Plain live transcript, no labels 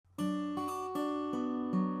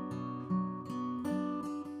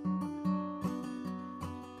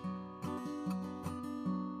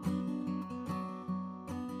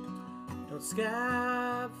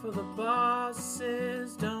scab for the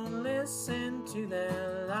bosses, don't listen to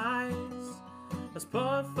their lies. Us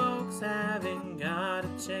poor folks haven't got a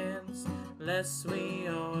chance unless we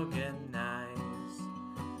organize.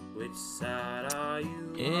 Which side are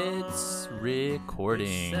you It's on?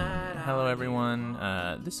 recording. Hello, everyone.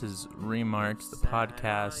 This is Remarks, the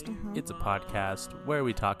podcast. It's a podcast where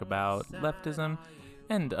we talk about leftism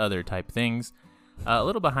and other type things. A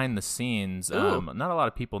little behind the scenes. Not a lot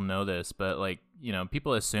of people know this, but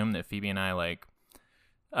people assume that Phoebe and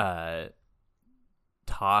I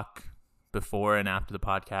talk before and after the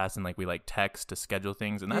podcast, and we text to schedule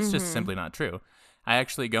things, and that's just simply not true. I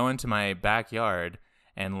actually go into my backyard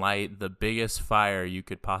and light the biggest fire you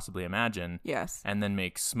could possibly imagine. Yes. And then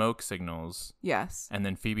make smoke signals. Yes. And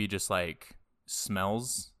then Phoebe just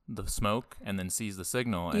smells the smoke and then sees the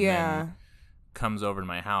signal and then comes over to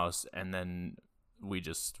my house, and then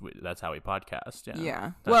that's how we podcast.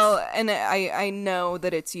 Yeah. Well, and I know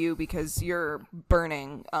that it's you because you're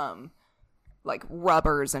burning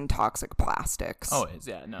rubbers and toxic plastics. Oh,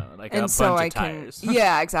 no, and a bunch of tires.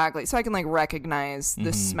 Yeah, exactly. So I can recognize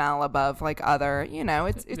the smell above other,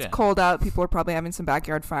 it's cold out. People are probably having some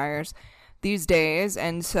backyard fires these days,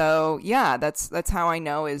 and so that's how I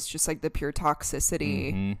know is just the pure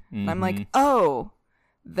toxicity. And I'm like, oh,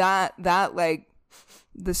 that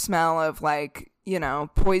the smell of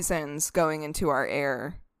poisons going into our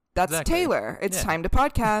air. That's exactly. Taylor. It's time to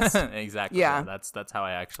podcast. Exactly. Yeah. That's how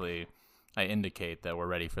I indicate that we're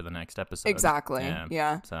ready for the next episode. Exactly.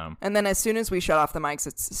 Yeah. So, and then as soon as we shut off the mics,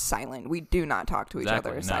 it's silent. We do not talk to each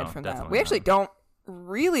other aside from that. We actually don't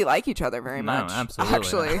really like each other very much. No,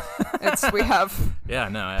 absolutely. Actually, we have. Yeah,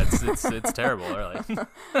 no, it's terrible. Really.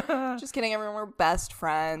 Just kidding, everyone. We're best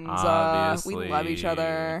friends. Obviously. We love each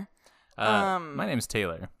other. My name's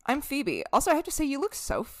Taylor. I'm Phoebe. Also, I have to say, you look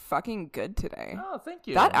so fucking good today. Oh, thank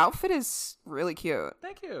you. That outfit is really cute.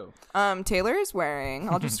 Thank you. Taylor is wearing,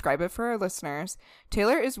 I'll describe it for our listeners.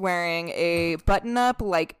 Taylor is wearing a button-up,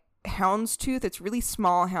 houndstooth. It's really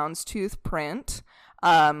small houndstooth print,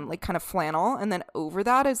 kind of flannel. And then over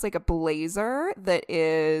that is a blazer that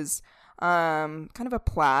is kind of a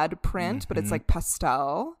plaid print, but it's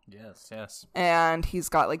pastel. Yes. And he's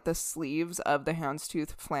got the sleeves of the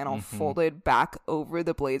houndstooth flannel folded back over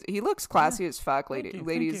the blazer. He looks classy as fuck,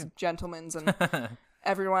 ladies, gentlemen, and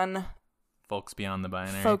everyone. Folks beyond the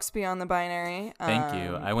binary. Thank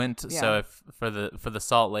you. I went for the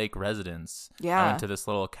Salt Lake residents. Yeah. I went to this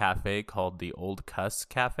little cafe called the Old Cuss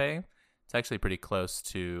Cafe. It's actually pretty close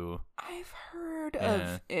to. I've heard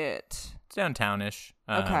of it. It's downtownish.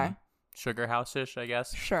 Okay. Sugar house-ish, I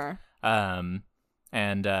guess. Sure. And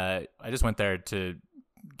I just went there to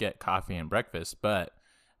get coffee and breakfast, but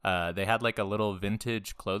they had a little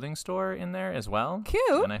vintage clothing store in there as well.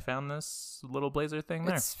 Cute. And I found this little blazer thing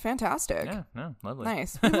there. It's fantastic. Yeah, no, lovely.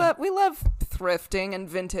 Nice. We love thrifting and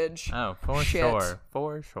vintage. Oh, for shit.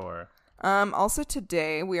 sure. Also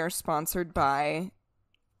today we are sponsored by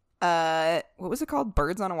what was it called?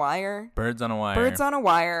 Birds on a Wire? Birds on a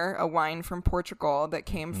Wire, a wine from Portugal that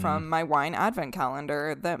came from my wine advent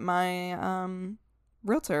calendar that my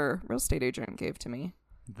real estate agent gave to me.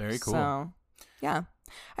 Very cool. So, yeah.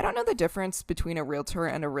 I don't know the difference between a realtor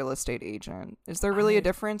and a real estate agent. Is there really a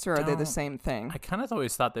difference, or are they the same thing? I kind of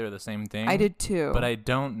always thought they were the same thing. I did too. But I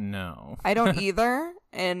don't know. I don't either,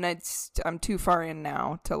 and I'm too far in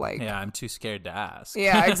now to Yeah, I'm too scared to ask.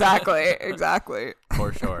 Yeah, exactly.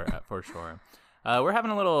 For sure. We're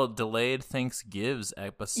having a little delayed Thanksgives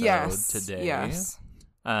episode today. Yes.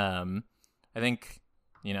 I think,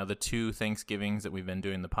 the two Thanksgivings that we've been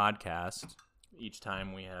doing the podcast, each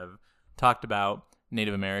time we have talked about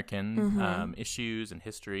Native American issues and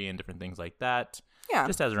history and different things like that. Yeah.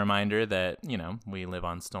 Just as a reminder that, we live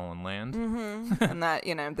on stolen land. And that,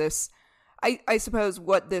 this, I suppose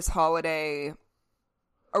what this holiday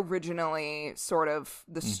originally sort of,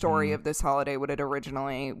 the story of this holiday, what it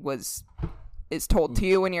originally is told to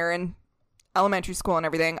you when you're in elementary school and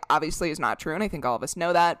everything, obviously is not true. And I think all of us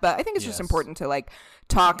know that. But I think it's just important to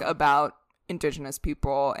talk about Indigenous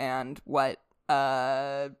people and what,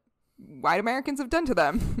 white Americans have done to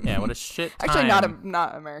them. Yeah, what a shit time. Actually,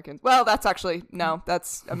 not Americans. Well, that's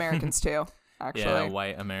that's Americans too. Actually, yeah,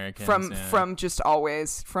 white Americans from just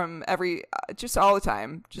always, from just all the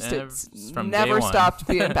time. Just it's from never stopped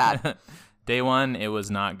being bad. Day one, it was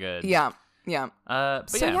not good. Yeah. But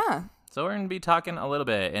so we're gonna be talking a little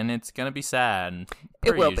bit, and it's gonna be sad.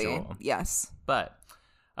 It will usual. be. Yes. But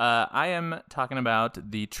I am talking about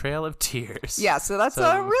the Trail of Tears. Yeah, so that's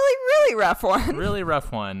a really, really rough one. Really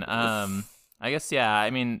rough one. I guess, yeah,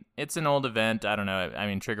 I mean, it's an old event. I don't know. I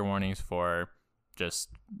mean, trigger warnings for just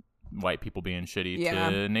white people being shitty Yeah.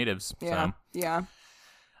 to natives. Yeah. So. Yeah.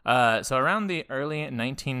 So around the early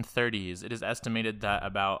 1930s, it is estimated that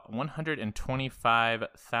about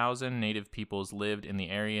 125,000 native peoples lived in the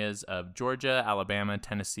areas of Georgia, Alabama,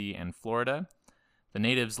 Tennessee, and Florida. The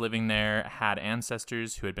natives living there had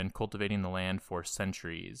ancestors who had been cultivating the land for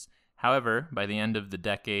centuries. However, by the end of the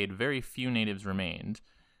decade, very few natives remained.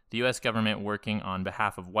 The U.S. government, working on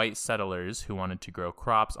behalf of white settlers who wanted to grow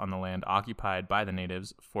crops on the land occupied by the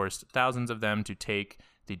natives, forced thousands of them to take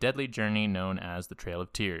the deadly journey known as the Trail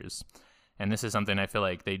of Tears. And this is something I feel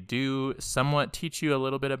like they do somewhat teach you a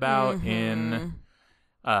little bit about in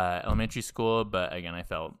elementary school, but again, I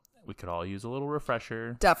felt we could all use a little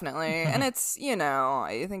refresher. Definitely. And it's,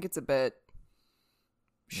 I think it's a bit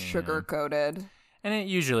sugar-coated. And it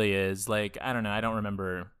usually is. Like, I don't know, I don't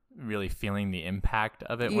remember really feeling the impact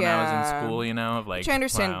of it when I was in school, of like, which I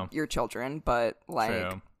understand wow. your children, but like...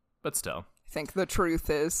 True. But still. I think the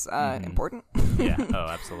truth is important. Yeah. Oh,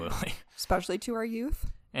 absolutely. Especially to our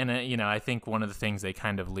youth. And, I think one of the things they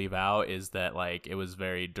kind of leave out is that, like, it was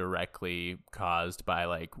very directly caused by,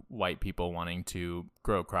 like, white people wanting to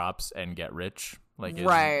grow crops and get rich. Like,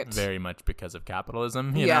 it's very much because of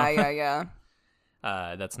capitalism, you know? Yeah.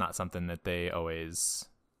 That's not something that they always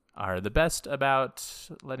are the best about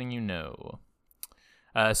letting you know.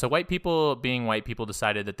 So white people, being white people,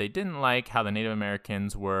 decided that they didn't like how the Native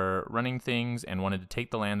Americans were running things and wanted to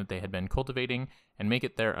take the land that they had been cultivating and make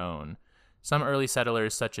it their own. Some early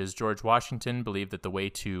settlers, such as George Washington, believed that the way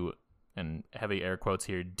to, and heavy air quotes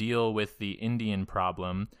here, deal with the Indian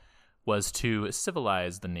problem was to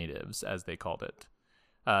civilize the natives, as they called it.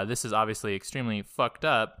 This is obviously extremely fucked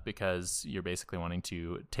up because you're basically wanting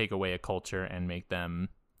to take away a culture and make them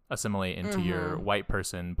assimilate into your white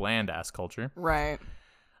person bland-ass culture. Right.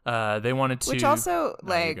 They wanted to... Which also,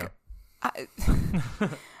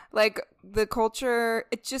 like the culture,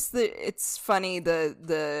 it's funny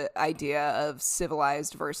the idea of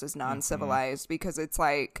civilized versus non-civilized because it's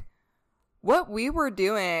like what we were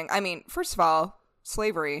doing. I mean, first of all,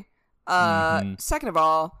 slavery. Second of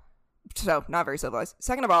all, so not very civilized.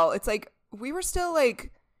 Second of all, it's like we were still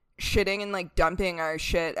like shitting and like dumping our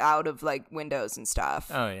shit out of like windows and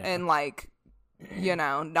stuff. Oh yeah. And like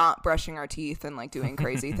not brushing our teeth and like doing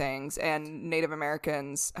crazy things. And Native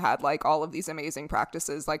Americans had like all of these amazing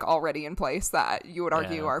practices like already in place that you would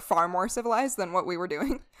argue are far more civilized than what we were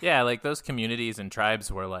doing. Yeah, like those communities and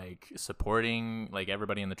tribes were like supporting, like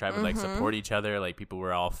everybody in the tribe would like support each other. Like people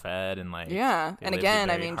were all fed and like and again,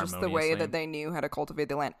 I mean, just the way that they knew how to cultivate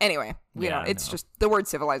the land. Anyway, it's just the word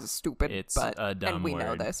civilized is stupid. It's but a dumb and we word.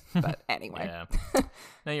 know this. But anyway,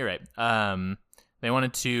 No, you're right. They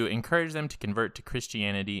wanted to encourage them to convert to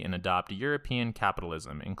Christianity and adopt European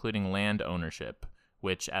capitalism, including land ownership,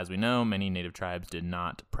 which, as we know, many native tribes did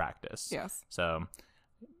not practice. Yes. So,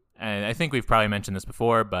 and I think we've probably mentioned this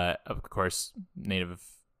before, but of course,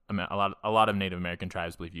 a lot of Native American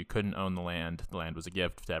tribes believe you couldn't own the land. The land was a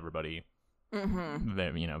gift to everybody.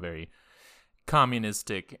 Very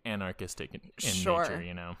communistic, anarchistic in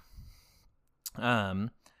nature.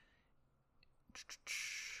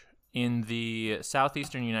 In the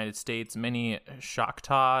southeastern United States, many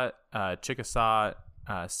Choctaw, Chickasaw,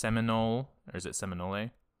 Seminole, or is it Seminole?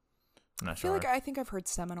 I'm not sure. I think I've heard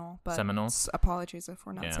Seminole, but Seminole? Apologies if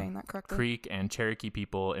we're not saying that correctly. Creek and Cherokee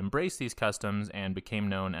people embraced these customs and became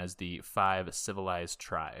known as the 5 civilized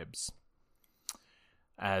tribes.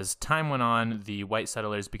 As time went on, the white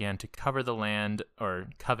settlers began to covet the land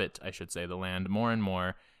more and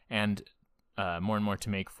more to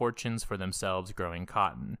make fortunes for themselves growing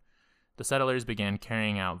cotton. The settlers began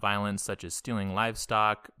carrying out violence such as stealing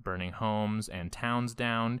livestock, burning homes and towns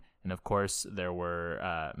down, and of course there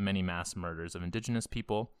were many mass murders of indigenous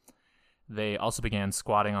people. They also began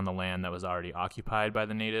squatting on the land that was already occupied by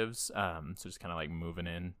the natives, so just kind of like moving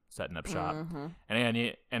in, setting up shop.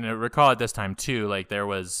 And I recall at this time too, like there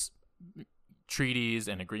was treaties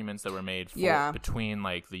and agreements that were made between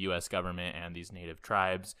like the U.S. government and these native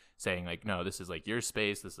tribes saying like, no, this is like your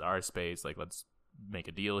space, this is our space, like let's make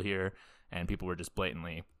a deal here. And people were just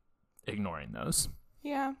blatantly ignoring those.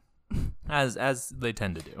 Yeah. As they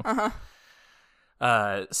tend to do.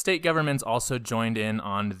 State governments also joined in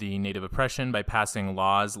on the native oppression by passing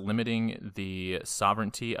laws limiting the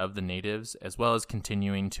sovereignty of the natives, as well as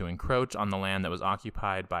continuing to encroach on the land that was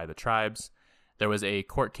occupied by the tribes. There was a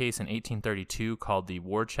court case in 1832 called the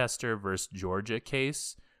Worcester versus Georgia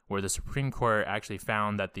case, where the Supreme Court actually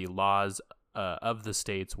found that the laws of the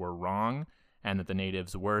states were wrong and that the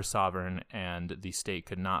natives were sovereign and the state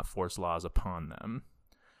could not force laws upon them.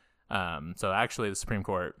 So actually the Supreme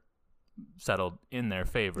Court settled in their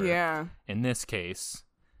favor. Yeah. In this case,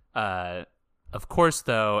 Of course,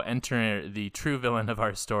 though, enter the true villain of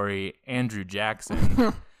our story, Andrew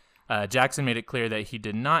Jackson. Jackson made it clear that he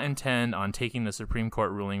did not intend on taking the Supreme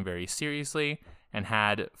Court ruling very seriously and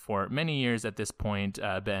had, for many years at this point,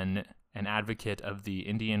 been an advocate of the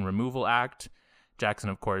Indian Removal Act. Jackson,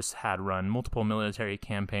 of course, had run multiple military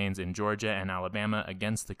campaigns in Georgia and Alabama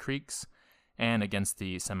against the Creeks and against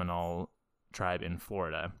the Seminole tribe in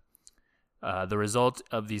Florida. The result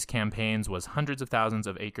of these campaigns was hundreds of thousands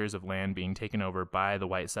of acres of land being taken over by the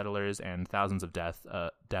white settlers and thousands of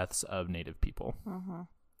deaths of Native people.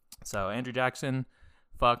 So Andrew Jackson,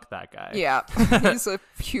 fuck that guy. Yeah, he's a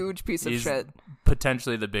huge piece of shit.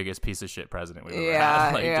 Potentially the biggest piece of shit president we've ever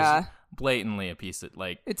had. Just blatantly a piece of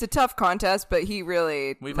it's a tough contest, but he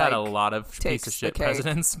really we've had a lot of piece of shit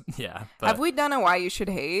presidents. Yeah, but have we done a Why You Should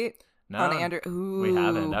Hate on Andrew? Ooh. We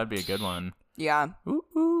haven't. That would be a good one. Yeah.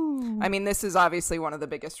 Ooh. I mean, this is obviously one of the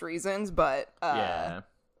biggest reasons, but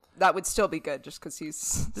that would still be good just because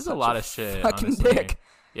there's a lot of shit. Fucking honestly. dick.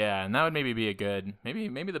 Yeah, and that would maybe be a good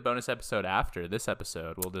maybe the bonus episode after this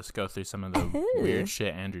episode. We'll just go through some of the weird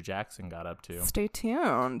shit Andrew Jackson got up to. Stay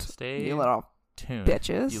tuned. You little tuned,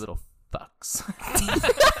 bitches. You little fucks.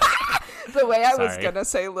 The way I was gonna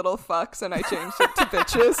say little fucks and I changed it to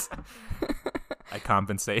bitches. I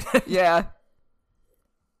compensated. Yeah.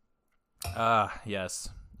 Yes.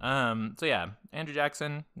 So yeah, Andrew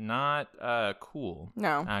Jackson, not cool.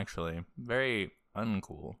 No. Actually. Very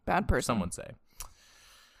uncool. Bad person. Some would say.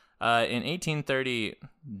 In 1830,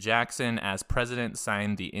 Jackson, as president,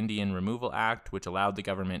 signed the Indian Removal Act, which allowed the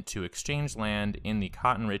government to exchange land in the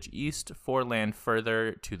cotton-rich East for land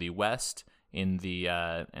further to the west in the,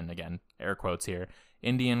 and again, air quotes here,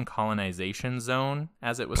 Indian Colonization Zone,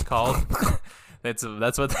 as it was called. That's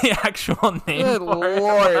what the actual name Good for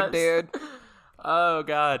Lord, it was. dude. Oh,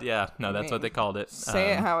 God, yeah. No, that's what they called it.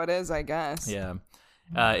 Say it how it is, I guess. Yeah.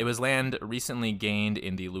 It was land recently gained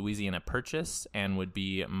in the Louisiana Purchase and would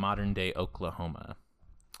be modern-day Oklahoma.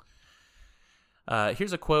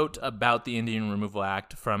 Here's a quote about the Indian Removal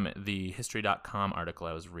Act from the History.com article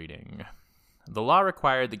I was reading. The law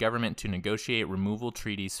required the government to negotiate removal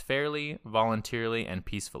treaties fairly, voluntarily, and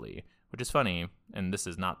peacefully, which is funny, and this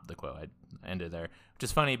is not the quote, I ended there, which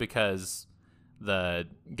is funny because the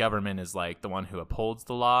government is like the one who upholds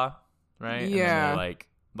the law, right? Yeah. And they're like,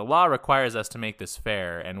 the law requires us to make this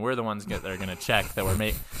fair, and we're the ones that are going to check that we're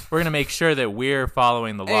going to make sure that we're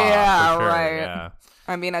following the law. Yeah, for sure. right. Yeah.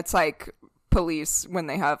 I mean, it's like police when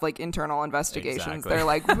they have like internal investigations. Exactly. They're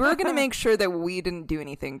like, we're going to make sure that we didn't do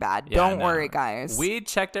anything bad. Don't worry, guys. We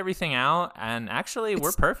checked everything out, and actually,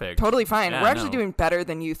 we're perfect. Totally fine. Yeah, we're actually doing better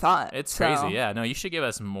than you thought. It's crazy. Yeah, no, you should give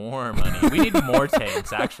us more money. We need more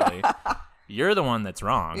tapes, actually. You're the one that's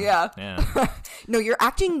wrong. Yeah. Yeah. No, you're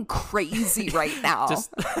acting crazy right now.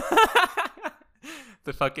 Just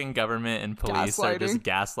the fucking government and police are just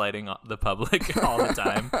gaslighting the public all the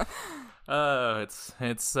time. Oh,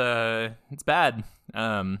 it's bad.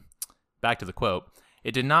 Back to the quote.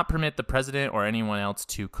 It did not permit the president or anyone else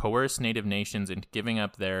to coerce Native nations into giving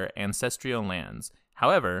up their ancestral lands.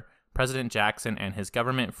 However, President Jackson and his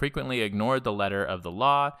government frequently ignored the letter of the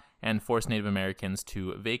law and forced Native Americans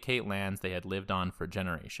to vacate lands they had lived on for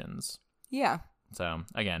generations. Yeah. So,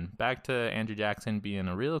 again, back to Andrew Jackson being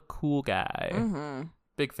a real cool guy. Mm-hmm.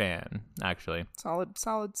 Big fan, actually. Solid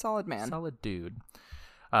man. Solid dude.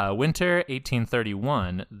 Winter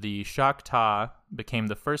 1831, the Choctaw became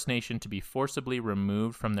the first nation to be forcibly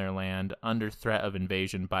removed from their land under threat of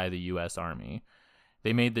invasion by the U.S. Army.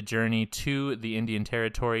 They made the journey to the Indian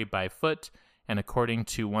Territory by foot, and according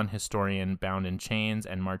to one historian, bound in chains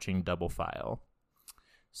and marching double file.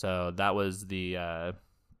 So that was the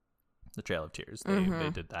Trail of Tears. They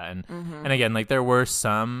did that, and again, like there were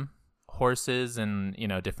some horses and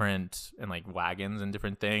different and like wagons and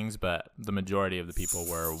different things, but the majority of the people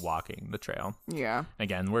were walking the trail. Yeah.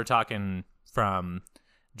 Again, we're talking from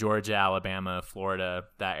Georgia, Alabama, Florida,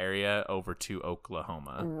 that area over to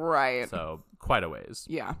Oklahoma. Right. So quite a ways.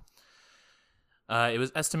 Yeah. It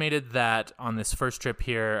was estimated that on this first trip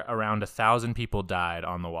here, around 1,000 people died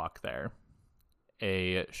on the walk there.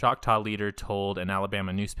 A Choctaw leader told an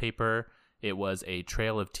Alabama newspaper it was a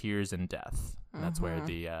trail of tears and death. And that's where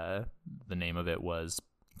the name of it was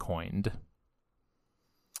coined.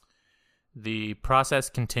 The process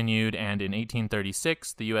continued, and in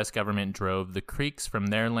 1836, the U.S. government drove the Creeks from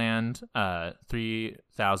their land.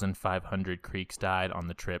 3,500 Creeks died on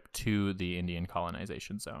the trip to the Indian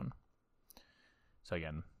colonization zone. So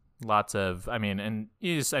again, lots of,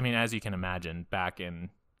 as you can imagine, back in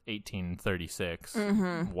 1836,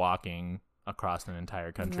 walking across an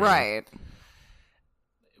entire country, right,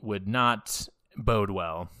 would not bode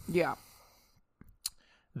well. Yeah.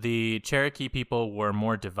 The Cherokee people were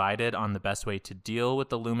more divided on the best way to deal with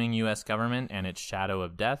the looming U.S. government and its shadow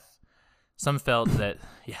of death. Some felt that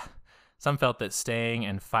staying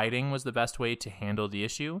and fighting was the best way to handle the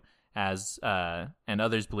issue, and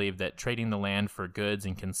others believed that trading the land for goods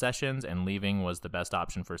and concessions and leaving was the best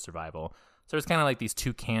option for survival. So it's kind of like these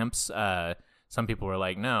two camps. Some people were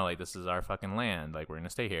like, no, like this is our fucking land, like we're gonna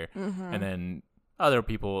stay here. And then other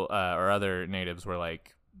people or other natives were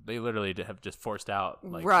like, they literally have just forced out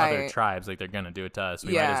like other tribes, like they're gonna do it to us.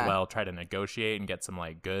 We might as well try to negotiate and get some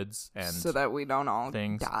like goods and so that we don't all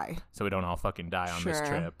things, die. So we don't all fucking die on this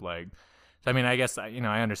trip. Like, so I mean, I guess I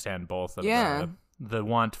understand both of the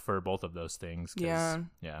want for both of those things. Yeah,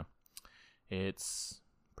 it's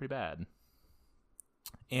pretty bad.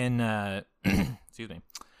 In excuse me.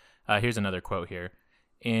 Here's another quote here.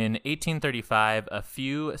 In 1835, a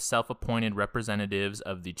few self-appointed representatives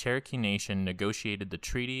of the Cherokee Nation negotiated the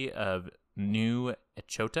Treaty of New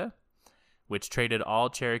Echota, which traded all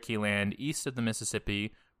Cherokee land east of the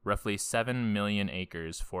Mississippi, roughly 7 million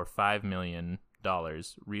acres, for $5 million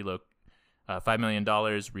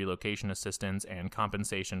relocation assistance and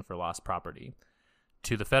compensation for lost property.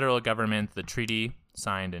 To the federal government, the treaty,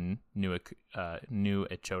 signed in New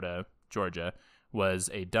Echota, Georgia, was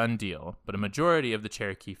a done deal, but a majority of the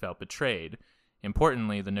Cherokee felt betrayed.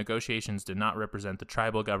 Importantly, the negotiations did not represent the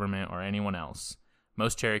tribal government or anyone else.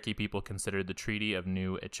 Most Cherokee people considered the Treaty of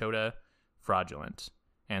New Echota fraudulent,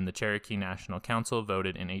 and the Cherokee National Council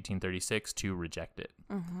voted in 1836 to reject it.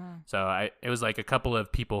 So it was like a couple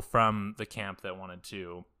of people from the camp that wanted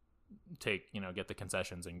to get the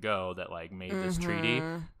concessions and go that like made this treaty,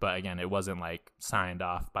 but again, it wasn't like signed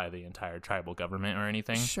off by the entire tribal government or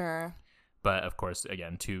anything. Sure. But of course,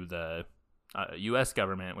 again, to the U.S.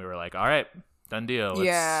 government, we were like, all right, done deal.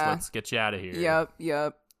 Let's get you out of here.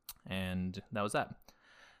 Yep. And that was that.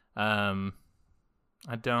 I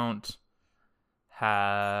don't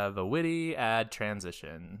have a witty ad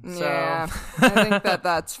transition. So. Yeah, I think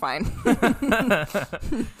that's fine.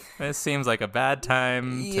 This seems like a bad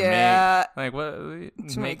time to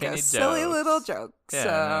make any silly jokes. Little jokes. Yeah,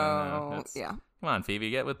 so, no. Come on, Phoebe,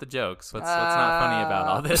 get with the jokes. What's not funny about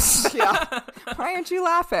all this? Why aren't you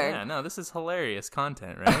laughing? Yeah, no, this is hilarious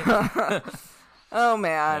content, right? Oh,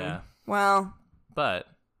 man. Yeah. Well. But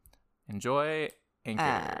enjoy Anchor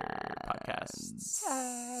podcasts.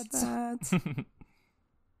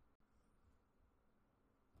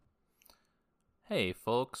 Hey,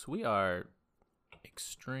 folks, we are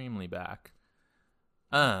extremely back.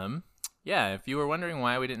 Yeah, if you were wondering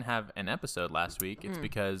why we didn't have an episode last week, it's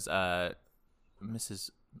because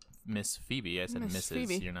Miss Phoebe, I said Mrs.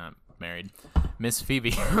 Phoebe. You're not married. Miss Phoebe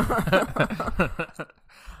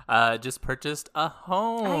just purchased a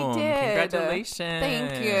home. I did. Congratulations.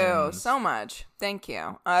 Thank you so much. Thank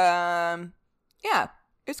you. Yeah,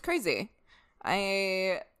 it's crazy.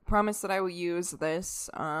 I promise that I will use this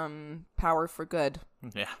power for good.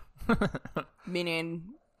 Yeah.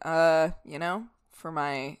 Meaning, for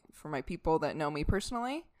my people that know me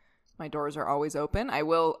personally, my doors are always open. I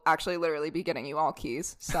will actually literally be getting you all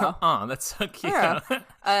keys. So, oh, that's so cute. Yeah.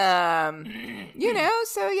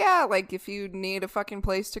 So yeah, like if you need a fucking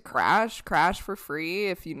place to crash for free.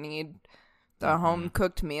 If you need the home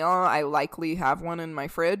cooked meal, I likely have one in my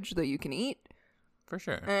fridge that you can eat. For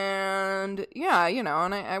sure. And yeah, and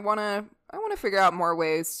I want to figure out more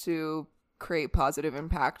ways to create positive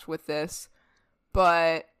impact with this.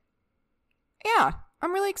 But yeah,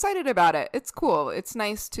 I'm really excited about it. It's cool. It's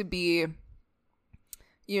nice to be,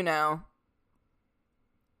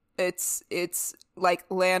 it's like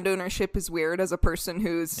land ownership is weird as a person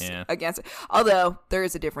who's against it. Although there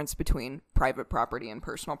is a difference between private property and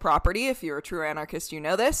personal property. If you're a true anarchist, you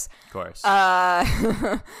know this. Of course.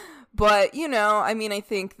 But, I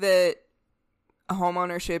think that home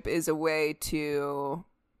ownership is a way to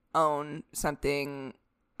own something,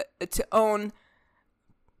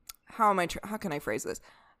 how can I phrase this?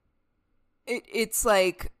 It's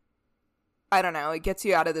like, I don't know, it gets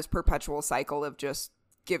you out of this perpetual cycle of just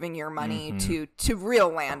giving your money to real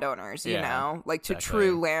landowners, like to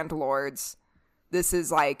true landlords. This is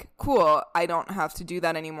like, cool, I don't have to do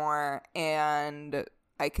that anymore, and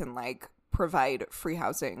I can like provide free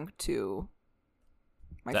housing to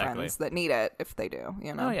my friends that need it if they do,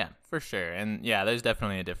 Oh yeah, for sure. And yeah, there's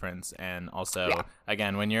definitely a difference. And also,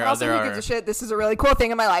 again, when your also, who gives a shit? This is a really cool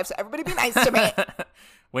thing in my life, so everybody be nice to me.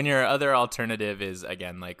 When your other alternative is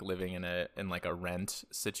again like living in like a rent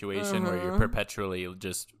situation where you're perpetually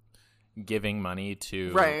just giving money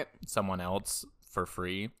to someone else for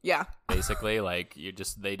free. Yeah. Basically, like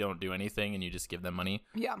they don't do anything and you just give them money.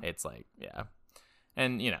 Yeah. It's like, yeah.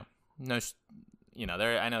 And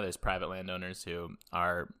I know there's private landowners who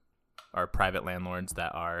are private landlords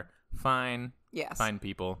that are fine. Yes. Fine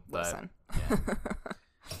people. But, Listen. Yeah.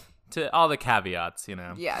 To all the caveats,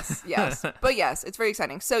 Yes. But yes, it's very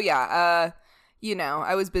exciting. So yeah,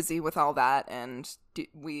 I was busy with all that, and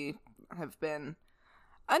we have been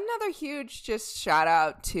another huge just shout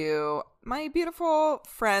out to my beautiful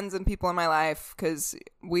friends and people in my life, because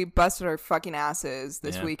we busted our fucking asses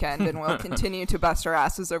this weekend, and we'll continue to bust our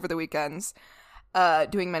asses over the weekends,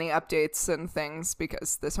 doing many updates and things,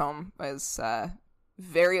 because this home is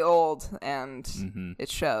very old, and it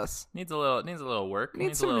shows. Needs a little work.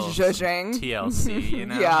 Needs some a little zhuzhing.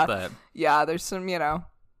 TLC, Yeah. But yeah, there's some,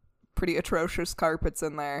 pretty atrocious carpets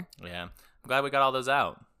in there. Yeah. I'm glad we got all those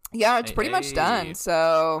out. Yeah, it's pretty much done.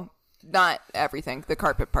 So not everything, the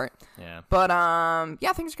carpet part. Yeah. But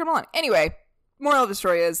things are coming along. Anyway, moral of the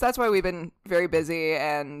story is that's why we've been very busy,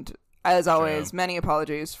 and as always, many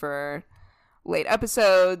apologies for late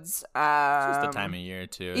episodes. It's just the time of year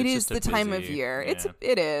too. It is the time of year. Yeah.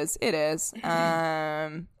 It is.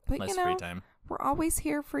 But Less free time. We're always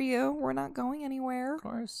here for you. We're not going anywhere. Of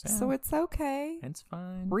course. Yeah. So it's okay. It's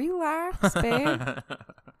fine. Relax, babe.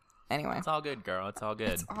 Anyway. It's all good, girl. It's all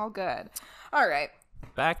good. It's all good. All right.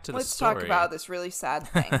 Back to the Let's story. talk about this really sad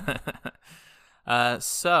thing.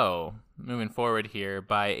 So, moving forward here,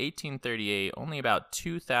 by 1838, only about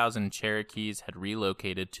 2,000 Cherokees had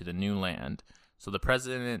relocated to the new land. So the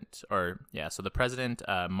president,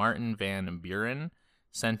 Martin Van Buren,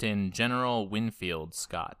 sent in General Winfield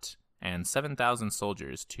Scott and 7,000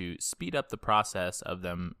 soldiers to speed up the process of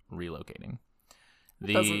them relocating.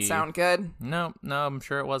 Doesn't sound good. No, I'm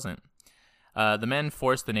sure it wasn't. The men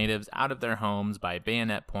forced the natives out of their homes by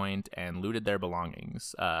bayonet point and looted their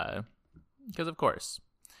belongings. Because of course.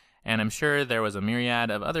 And I'm sure there was a myriad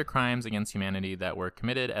of other crimes against humanity that were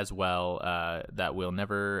committed as well that we'll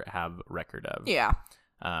never have record of. Yeah.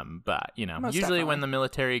 But, Most usually definitely. when the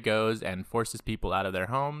military goes and forces people out of their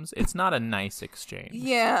homes, it's not a nice exchange.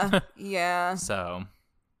 Yeah. Yeah. So,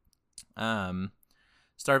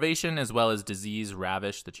 starvation as well as disease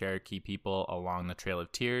ravished the Cherokee people along the Trail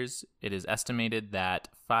of Tears. It is estimated that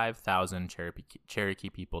 5,000 Cherokee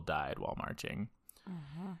people died while marching.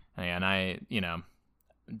 Mm-hmm. And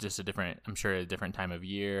just a different time of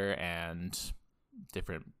year, and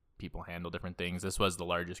different people handle different things. This was the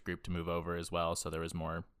largest group to move over as well, so there was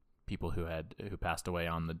more people who passed away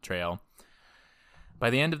on the trail.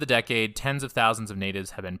 By the end of the decade, tens of thousands of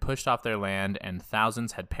natives had been pushed off their land, and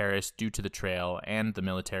thousands had perished due to the trail and the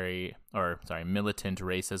militant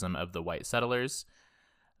racism of the white settlers.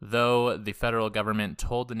 Though the federal government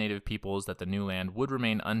told the native peoples that the new land would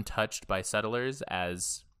remain untouched by settlers,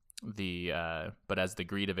 as the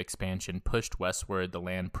greed of expansion pushed westward, the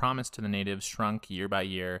land promised to the natives shrunk year by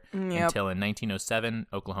year until in 1907,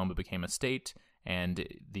 Oklahoma became a state, and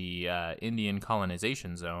the Indian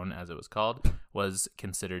colonization zone, as it was called, was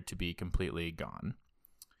considered to be completely gone.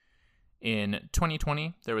 In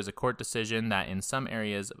 2020, there was a court decision that in some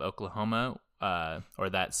areas of Oklahoma, were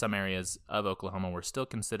still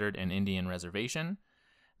considered an Indian reservation.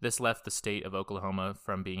 This left the state of Oklahoma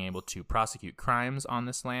from being able to prosecute crimes on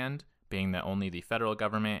this land, being that only the federal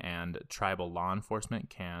government and tribal law enforcement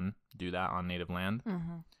can do that on native land.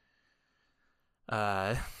 Mm-hmm.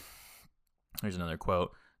 Here's another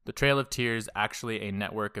quote. The Trail of Tears, actually a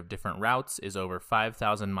network of different routes, is over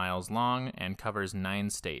 5,000 miles long and covers 9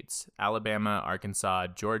 states: Alabama, Arkansas,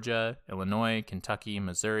 Georgia, Illinois, Kentucky,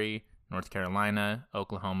 Missouri, North Carolina,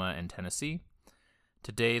 Oklahoma, and Tennessee.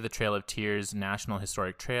 Today, the Trail of Tears National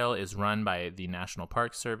Historic Trail is run by the National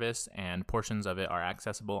Park Service, and portions of it are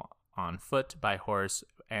accessible on foot, by horse,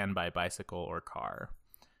 and by bicycle or car.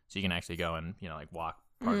 So you can actually go and, walk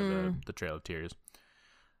part of the Trail of Tears.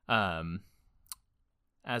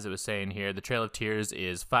 As it was saying here, the Trail of Tears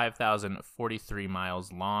is 5,043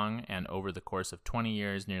 miles long, and over the course of 20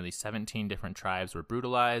 years, nearly 17 different tribes were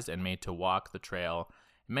brutalized and made to walk the trail.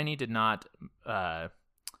 Many did not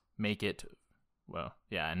make it.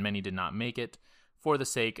 And many did not make it for the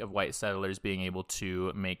sake of white settlers being able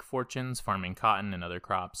to make fortunes farming cotton and other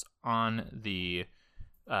crops on the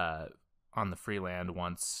free land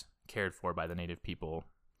once cared for by the native people.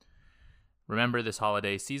 Remember this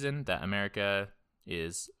holiday season that America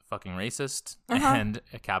is fucking racist and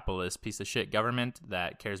a capitalist piece of shit government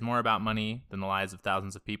that cares more about money than the lives of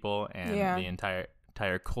thousands of people and the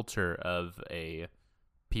entire culture of a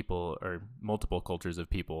people, or multiple cultures of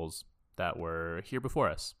peoples that were here before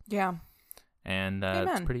us. Yeah. And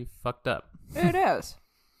it's pretty fucked up. It is.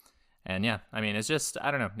 And it's just,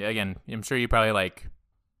 I don't know. Again, I'm sure you probably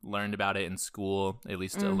learned about it in school, at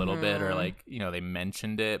least a little bit, or they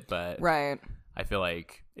mentioned it, but right. I feel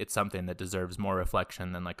like it's something that deserves more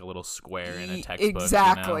reflection than like a little square in a textbook.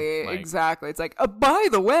 Exactly, Like, exactly. It's like, by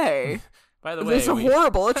the way, this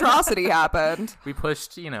horrible atrocity happened. We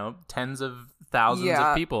pushed, tens of thousands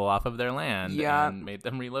of people off of their land and made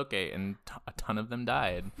them relocate, and a ton of them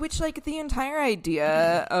died. Which, like, the entire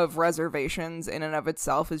idea of reservations in and of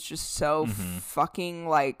itself is just so fucking,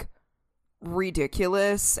 like,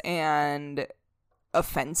 ridiculous and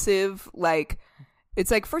offensive. Like, it's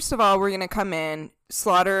like, first of all, we're gonna come in,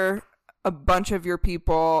 slaughter a bunch of your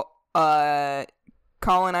people,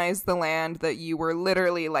 colonize the land that you were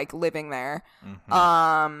literally, like, living there,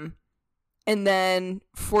 and then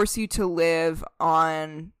force you to live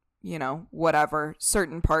on, whatever,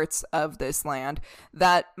 certain parts of this land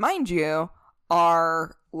that, mind you,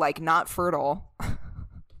 are, like, not fertile.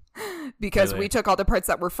 Because we took all the parts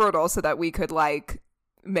that were fertile so that we could, like,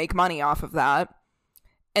 make money off of that.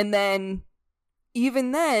 And then,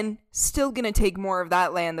 even then, still gonna take more of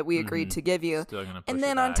that land that we agreed to give you. And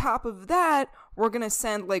then on top of that, we're gonna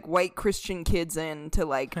send, like, white Christian kids in to,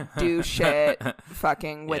 like, do shit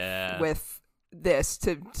fucking with this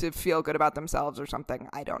to feel good about themselves or something.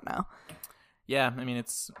 I don't know. Yeah, I mean,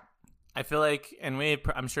 I feel like, and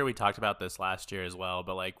I'm sure we talked about this last year as well,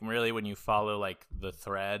 but, like, really when you follow, like, the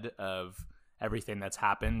thread of everything that's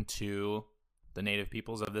happened to the native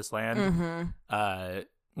peoples of this land,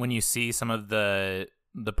 when you see some of the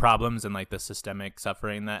problems and, like, the systemic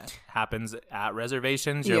suffering that happens at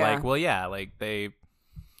reservations, you're like, well, yeah, like,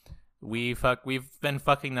 we've been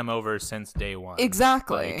fucking them over since day one.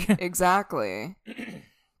 Exactly. Like, exactly.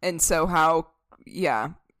 And so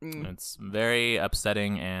it's very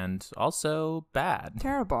upsetting and also bad.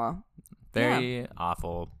 Terrible. Very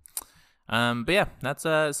awful. But yeah, that's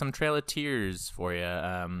some Trail of Tears for you.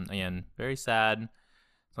 Again, very sad.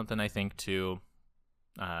 Something I think to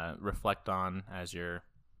reflect on as you're,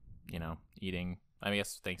 eating. I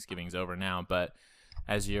guess Thanksgiving's over now, but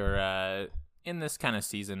as you're in this kind of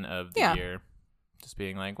season of the year, just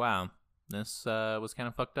being like, wow, this was kind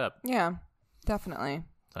of fucked up. Yeah, definitely.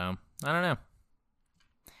 So I don't know.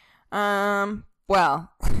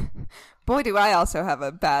 Well, boy, do I also have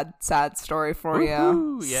a bad, sad story for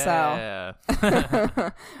you. Yeah.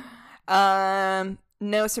 So,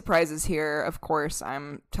 no surprises here. Of course,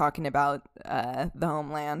 I'm talking about the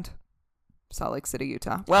homeland, Salt Lake City,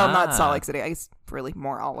 Utah. Well, not Salt Lake City. I guess really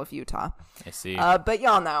more all of Utah. I see. But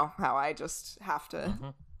y'all know how I just have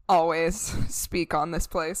to always speak on this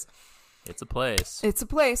place. It's a place. It's a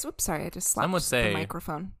place. Oops, sorry, I just slapped Some would say the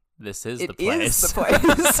microphone. This is the place. It is the place.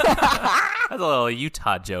 That's a little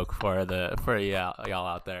Utah joke for y'all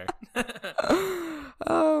out there.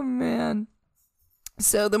 Oh man.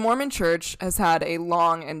 So the Mormon Church has had a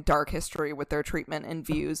long and dark history with their treatment and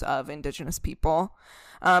views of indigenous people.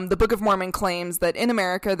 The Book of Mormon claims that in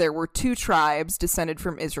America there were two tribes descended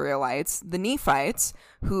from Israelites: the Nephites,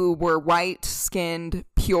 who were white-skinned,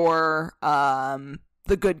 pure,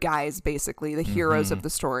 the good guys, basically, the heroes of the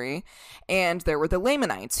story. And there were the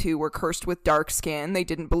Lamanites, who were cursed with dark skin. They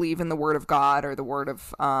didn't believe in the word of God or the word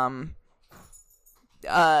of, well,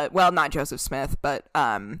 not Joseph Smith, but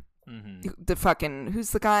the fucking, who's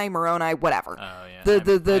the guy? Moroni, whatever. Oh, yeah.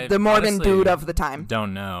 The Mormon dude of the time.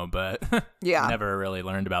 Don't know, but yeah, never really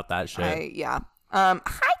learned about that shit. Hi,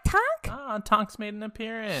 Tonk. Oh, Tonk's made an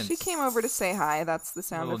appearance. She came over to say hi. That's the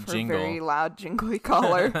sound of her very loud, jingly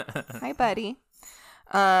caller. Hi, buddy.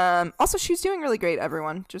 Also, she's doing really great,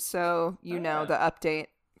 everyone. Just so you know, the update,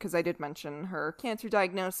 because I did mention her cancer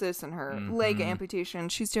diagnosis and her leg amputation.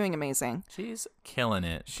 She's doing amazing. She's killing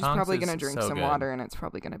it. She's probably going to drink some water, and it's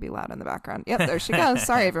probably going to be loud in the background. Yep, there she goes.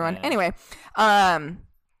 Sorry, everyone. Yeah. Anyway,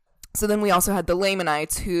 so then we also had the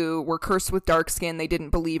Lamanites, who were cursed with dark skin. They didn't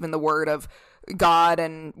believe in the word of God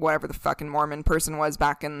and whatever the fucking Mormon person was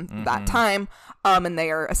back in that time. And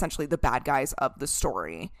they are essentially the bad guys of the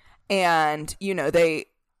story. And, you know, they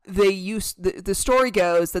used, the story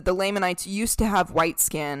goes that the Lamanites used to have white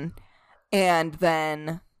skin, and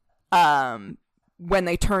then when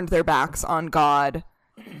they turned their backs on God,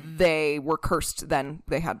 they were cursed. Then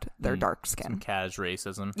they had their dark skin. Some cash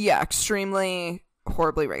racism. Yeah, extremely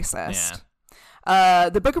horribly racist. Yeah.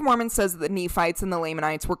 The Book of Mormon says that the Nephites and the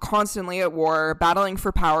Lamanites were constantly at war, battling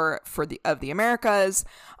for power of the Americas.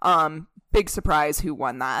 Big surprise, who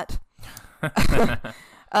won that?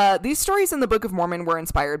 These stories in the Book of Mormon were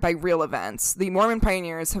inspired by real events. The Mormon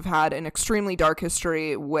pioneers have had an extremely dark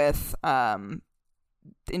history with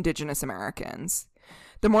indigenous Americans.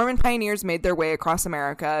 The Mormon pioneers made their way across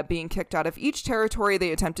America, being kicked out of each territory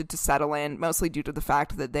they attempted to settle in, mostly due to the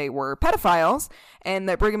fact that they were pedophiles and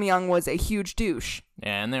that Brigham Young was a huge douche.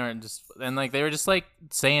 Yeah, and they were just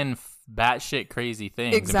saying batshit crazy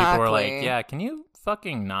things. Exactly. And people were like, yeah, can you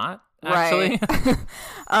fucking not, actually?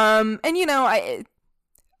 Right. And, you know,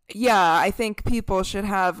 I think people should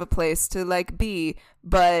have a place to, like, be.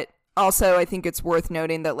 But also, I think it's worth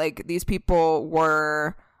noting that, like, these people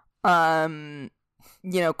were, you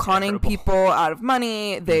know, conning people out of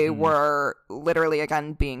money. They were literally,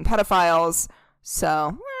 again, being pedophiles. So,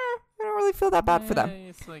 I don't really feel that bad for them.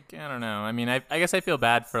 It's like, I don't know. I mean, I guess I feel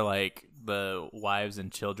bad for, like, the wives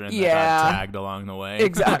and children that got tagged along the way.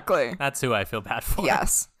 Exactly. That's who I feel bad for.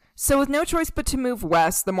 Yes. So with no choice but to move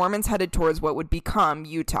west, the Mormons headed towards what would become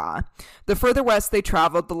Utah. The further west they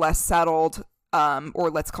traveled, the less settled,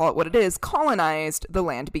 or let's call it what it is, colonized the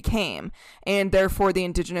land became. And therefore, the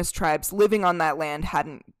indigenous tribes living on that land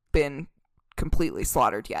hadn't been completely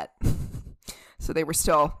slaughtered yet. So they were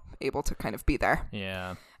still able to kind of be there.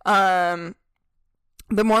 Yeah.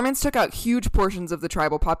 The Mormons took out huge portions of the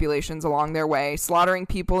tribal populations along their way, slaughtering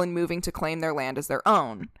people and moving to claim their land as their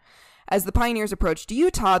own. As the pioneers approached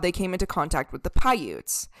Utah, they came into contact with the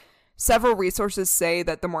Paiutes. Several resources say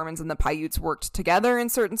that the Mormons and the Paiutes worked together in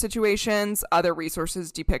certain situations. Other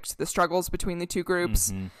resources depict the struggles between the two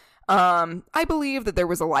groups. I believe that there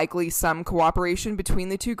was likely some cooperation between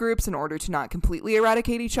the two groups in order to not completely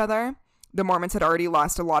eradicate each other. The Mormons had already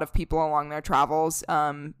lost a lot of people along their travels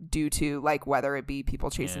due to, like, whether it be people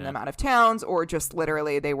chasing them out of towns or just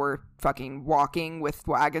literally they were fucking walking with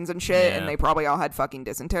wagons and shit and they probably all had fucking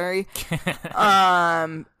dysentery.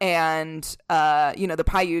 And, you know, the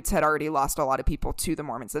Paiutes had already lost a lot of people to the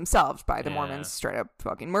Mormons themselves by the Mormons straight up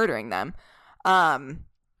fucking murdering them. And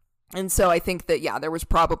so I think that, there was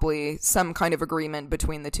probably some kind of agreement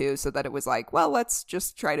between the two so that it was like, well, let's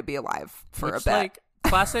just try to be alive for a bit. Like,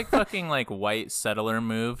 classic fucking, like, white settler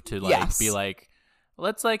move to, like, be like,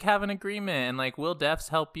 let's, like, have an agreement and, like, we'll defs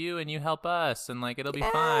help you and you help us and, like, it'll be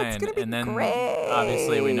fine. It's gonna be and then great.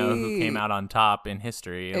 Obviously we know who came out on top in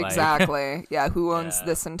history. Exactly. Like, who owns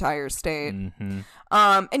this entire state.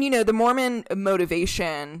 And, you know, the Mormon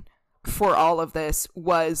motivation for all of this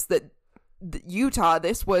was that Utah,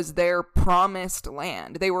 this was their promised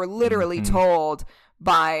land. They were literally told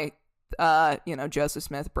by you know, Joseph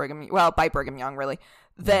Smith, by Brigham Young, really,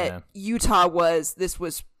 that Utah was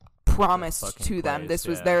promised to them. This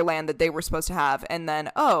was their land that they were supposed to have. And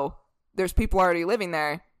then, there's people already living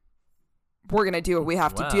there. We're going to do what we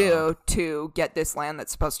have to do to get this land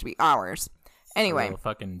that's supposed to be ours. Anyway. A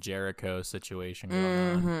fucking Jericho situation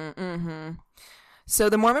going on. So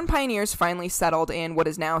the Mormon pioneers finally settled in what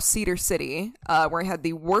is now Cedar City, where I had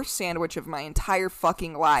the worst sandwich of my entire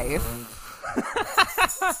fucking life.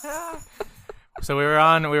 So we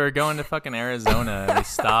were going to fucking Arizona and we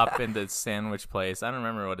stopped in the sandwich place. I don't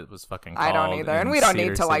remember what it was fucking called. I don't either. And we don't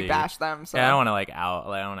need to like bash them. So. Yeah, I don't want to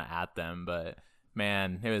I don't want to at them, but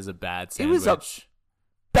man, it was a bad sandwich. It was a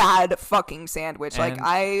bad fucking sandwich.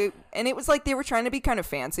 And it was like they were trying to be kind of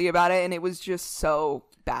fancy about it and it was just so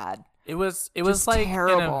bad. It was just like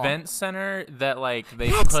terrible. An event center that like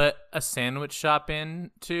they put a sandwich shop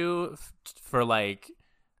into for like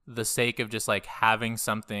the sake of just like having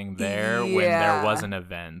something there when there wasn't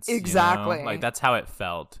events. Exactly. You know? Like that's how it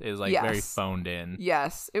felt. It was like very phoned in.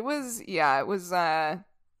 Yes. It was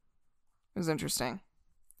interesting.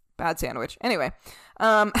 Bad sandwich. Anyway.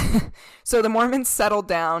 So the Mormons settled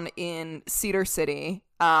down in Cedar City.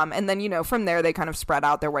 And then, you know, from there they kind of spread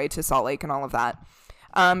out their way to Salt Lake and all of that.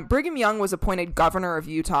 Brigham Young was appointed governor of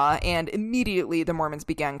Utah, and immediately the Mormons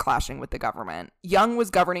began clashing with the government. Young was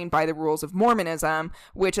governing by the rules of Mormonism,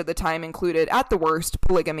 which at the time included, at the worst,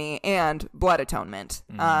 polygamy and blood atonement.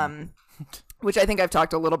 Which I think I've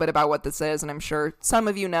talked a little bit about what this is, and I'm sure some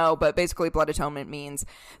of you know, but basically blood atonement means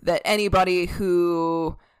that anybody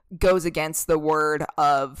who goes against the word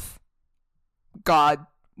of God,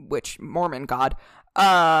 which Mormon God,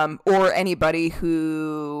 or anybody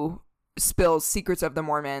who spills secrets of the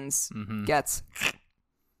Mormons gets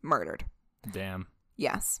murdered. Damn.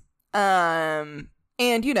 Yes. And,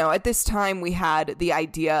 you know, at this time we had the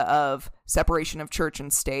idea of separation of church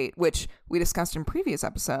and state, which we discussed in previous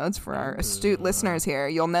episodes. For our astute listeners here,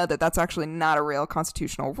 you'll know that that's actually not a real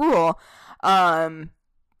constitutional rule.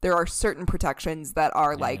 There are certain protections that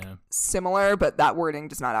are like similar, but that wording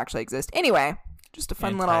does not actually exist. Anyway, just a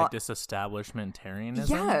fun little disestablishmentarianism,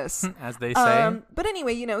 yes, as they say. But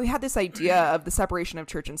anyway, you know, we had this idea of the separation of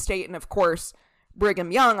church and state, and of course,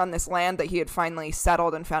 Brigham Young on this land that he had finally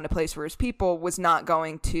settled and found a place for his people was not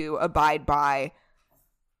going to abide by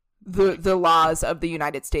the laws of the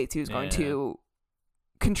United States. He was going to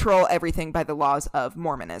control everything by the laws of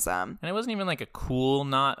Mormonism. And it wasn't even like a cool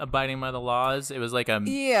not abiding by the laws. It was like a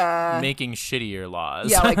making shittier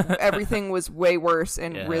laws. Yeah, like everything was way worse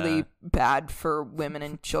and really bad for women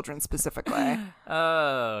and children specifically.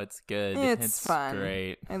 Oh, it's good. It's fun.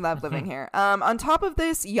 Great. I love living here. On top of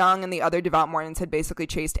this, Young and the other devout Mormons had basically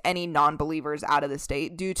chased any non-believers out of the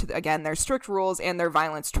state due to, again, their strict rules and their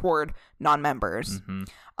violence toward non-members.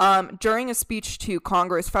 During a speech to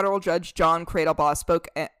Congress, federal judge John Cradlebaugh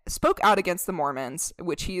spoke out against the Mormons,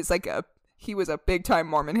 which he was a big-time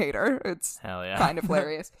Mormon hater. It's Hell yeah. kind of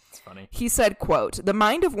hilarious. It's funny. He said, quote, "The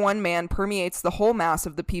mind of one man permeates the whole mass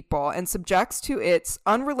of the people and subjects to its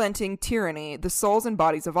unrelenting tyranny the souls and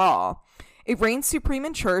bodies of all. It reigns supreme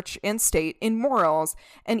in church and state, in morals,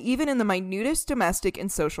 and even in the minutest domestic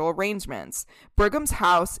and social arrangements. Brigham's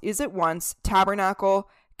house is at once tabernacle,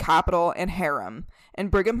 capital, and harem, and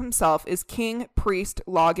Brigham himself is king, priest,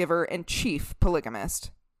 lawgiver, and chief polygamist."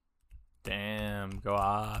 Damn, go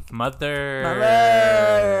off.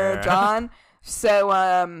 Mother. John. So,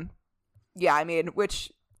 yeah, I mean,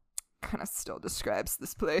 which kind of still describes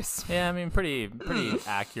this place. Yeah, I mean, pretty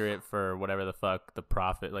accurate for whatever the fuck the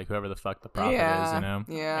prophet, like whoever the fuck the prophet is, you know?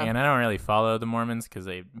 Yeah. And I don't really follow the Mormons because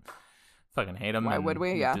they fucking hate them. Why would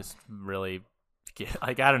we? Yeah. Just really,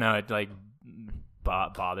 like, I don't know, it, like,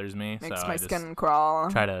 bothers me. Makes so my I just skin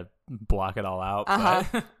crawl. try to block it all out.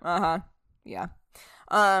 Yeah.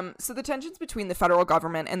 So the tensions between the federal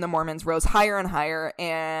government and the Mormons rose higher and higher,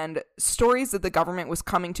 and stories that the government was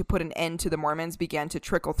coming to put an end to the Mormons began to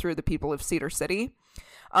trickle through the people of Cedar City.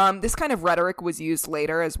 This kind of rhetoric was used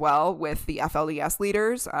later as well with the FLDS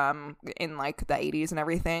leaders in like the 80s and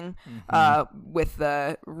everything, with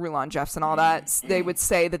the Rulon Jeffs and all that. They would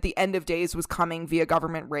say that the end of days was coming via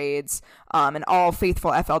government raids, and all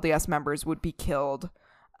faithful FLDS members would be killed.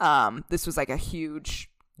 This was like a huge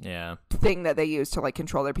thing that they used to like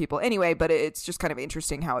control their people anyway, but it's just kind of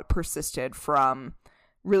interesting how it persisted from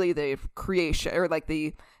really the creation or like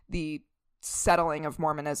the settling of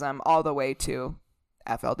Mormonism all the way to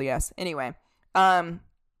FLDS. Anyway,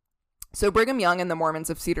 so Brigham Young and the Mormons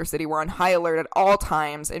of Cedar City were on high alert at all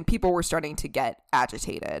times, and people were starting to get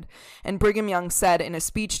agitated. And Brigham Young said in a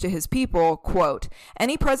speech to his people, quote,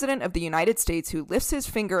 "Any president of the United States who lifts his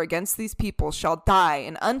finger against these people shall die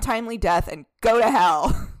an untimely death and go to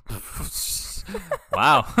hell."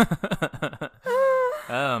 Wow.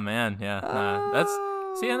 Oh, man. Yeah. And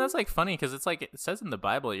that's like funny because it's like it says in the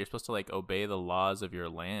Bible that you're supposed to like obey the laws of your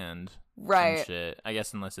land. Right. And shit. I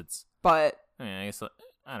guess unless it's. But. I mean,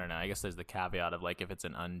 I don't know. I guess there's the caveat of like if it's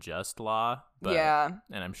an unjust law. But, yeah.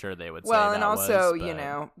 And I'm sure they would say well, and also, you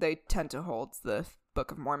know, they tend to hold the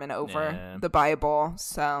Book of Mormon over the Bible.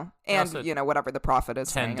 So, and, you know, whatever the prophet is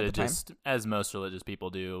saying at the time. Just, as most religious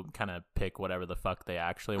people do, kind of pick whatever the fuck they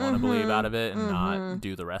actually want to believe out of it and not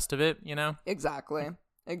do the rest of it, you know? Exactly.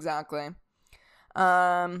 And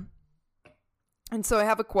so I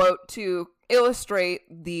have a quote to illustrate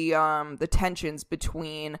the tensions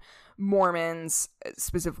between Mormons,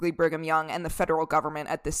 specifically Brigham Young, and the federal government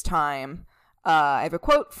at this time. I have a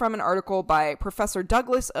quote from an article by Professor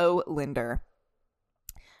Douglas O. Linder.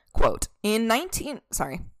 Quote, In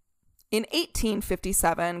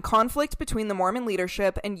 1857, conflict between the Mormon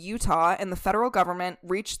leadership and Utah and the federal government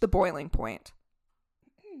reached the boiling point.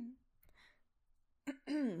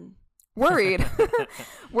 Worried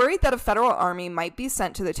that a federal army might be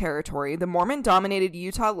sent to the territory, the Mormon-dominated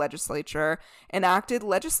Utah legislature enacted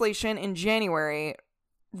legislation in January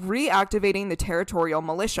reactivating the territorial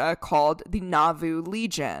militia called the Nauvoo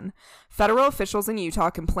Legion. Federal officials in Utah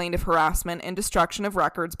complained of harassment and destruction of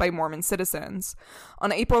records by Mormon citizens.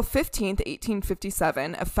 On April 15,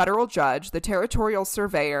 1857, a federal judge, the territorial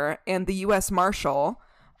surveyor, and the U.S. Marshal,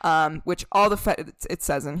 which it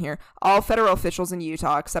says in here, all federal officials in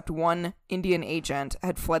Utah except one Indian agent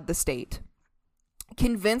had fled the state,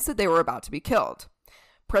 convinced that they were about to be killed.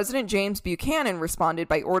 President James Buchanan responded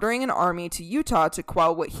by ordering an army to Utah to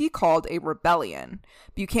quell what he called a rebellion.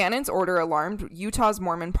 Buchanan's order alarmed Utah's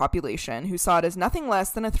Mormon population, who saw it as nothing less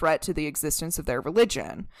than a threat to the existence of their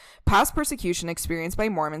religion. Past persecution experienced by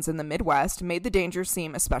Mormons in the Midwest made the danger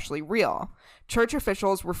seem especially real. Church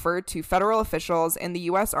officials referred to federal officials in the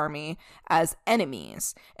U.S. Army as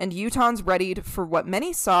enemies, and Utahns readied for what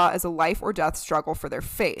many saw as a life-or-death struggle for their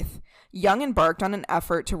faith. Young embarked on an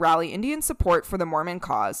effort to rally Indian support for the Mormon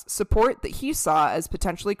cause, support that he saw as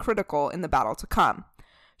potentially critical in the battle to come.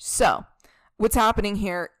 So, what's happening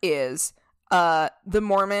here is the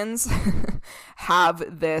Mormons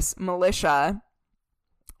have this militia,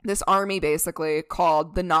 this army basically,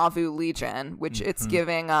 called the Nauvoo Legion, which it's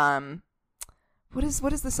giving, what is the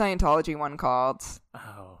Scientology one called?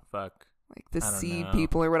 Oh, fuck. like the I don't sea know.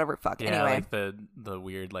 people or whatever. Fuck. Yeah, Anyway, like the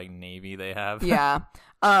weird like navy they have. yeah.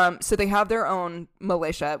 So they have their own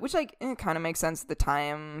militia, which like it kind of makes sense at the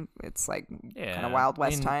time. It's like kind of Wild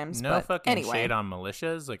West times. No but fucking anyway. shade on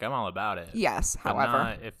militias. Like I'm all about it. Yes, But however,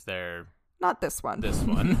 not if they're not this one. this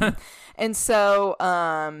one. And so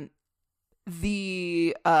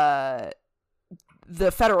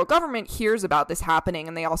the federal government hears about this happening,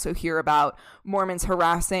 and they also hear about Mormons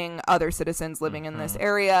harassing other citizens living in this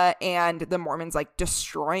area, and the Mormons like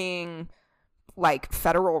destroying like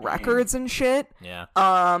federal records and shit. Yeah.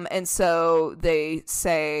 And so they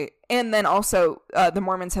say, and then also the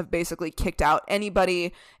Mormons have basically kicked out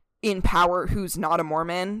anybody in power who's not a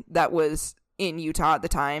Mormon that was in Utah at the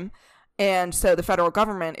time. And so the federal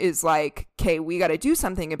government is like, okay, we got to do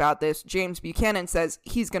something about this. James Buchanan says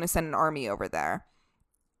he's going to send an army over there.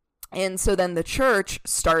 And so then the church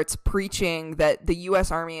starts preaching that the U.S.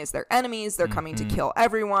 Army is their enemies. They're coming to kill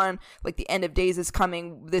everyone. Like the end of days is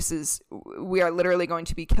coming. We are literally going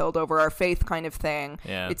to be killed over our faith kind of thing.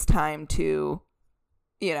 Yeah. It's time to,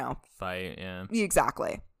 Fight, yeah.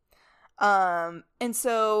 Exactly. And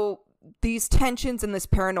so these tensions and this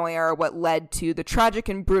paranoia are what led to the tragic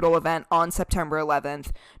and brutal event on September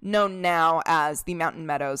 11th, known now as the Mountain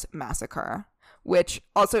Meadows Massacre. Which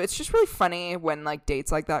also, it's just really funny when like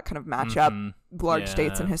dates like that kind of match up large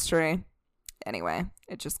dates in history. Anyway,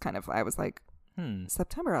 it just kind of, I was like,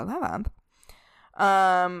 September 11th.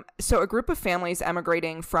 So a group of families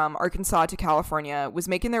emigrating from Arkansas to California was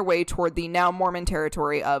making their way toward the now Mormon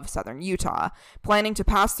territory of southern Utah, planning to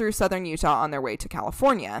pass through southern Utah on their way to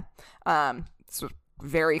California. It's a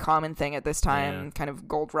very common thing at this time, kind of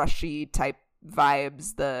gold rushy type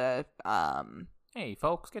vibes. Hey,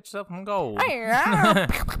 folks, get yourself some gold. What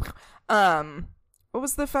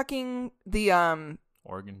was the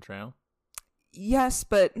Oregon Trail? Yes,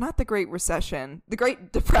 but not the Great Recession. The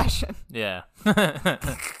Great Depression. Yeah. A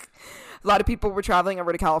lot of people were traveling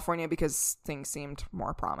over to California because things seemed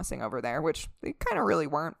more promising over there, which they kind of really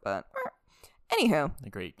weren't, but anywho. The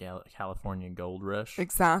Great California Gold Rush.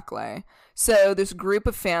 Exactly. So this group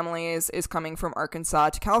of families is coming from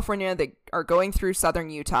Arkansas to California. They are going through southern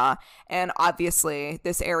Utah, and obviously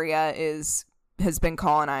this area has been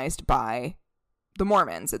colonized by the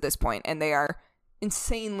Mormons at this point, and they are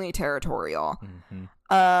insanely territorial.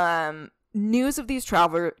 News of these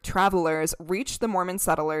travelers reached the Mormon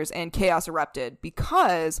settlers, and chaos erupted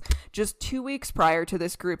because just 2 weeks prior to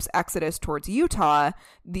this group's exodus towards Utah,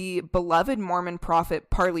 the beloved Mormon prophet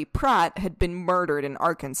Parley Pratt had been murdered in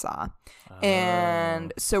Arkansas.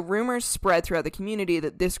 And so rumors spread throughout the community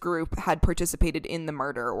that this group had participated in the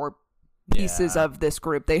murder, or pieces of this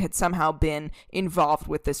group. They had somehow been involved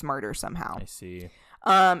with this murder somehow. I see.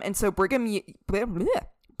 And so Brigham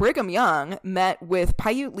Young met with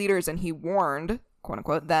Paiute leaders, and he warned, quote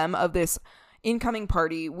unquote, them of this incoming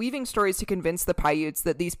party, weaving stories to convince the Paiutes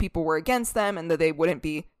that these people were against them and that they wouldn't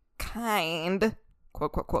be kind,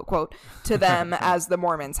 quote, quote, quote, quote, to them as the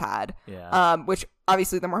Mormons had. Which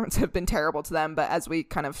obviously the Mormons have been terrible to them, but as we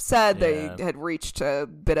kind of said, they had reached a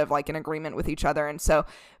bit of like an agreement with each other. And so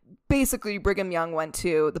basically Brigham Young went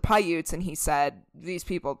to the Paiutes and he said, these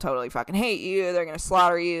people totally fucking hate you. They're going to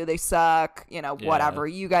slaughter you. They suck, whatever.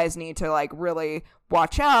 You guys need to like really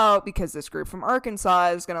watch out because this group from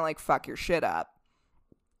Arkansas is going to like fuck your shit up.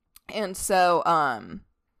 And so,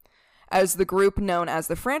 as the group known as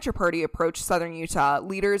the Francher Party approached southern Utah,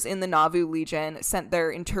 leaders in the Nauvoo Legion sent their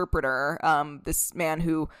interpreter, this man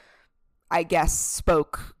who I guess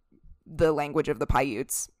spoke the language of the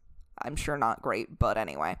Paiutes. I'm sure not great, but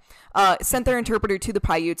anyway, sent their interpreter to the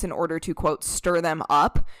Paiutes in order to, quote, stir them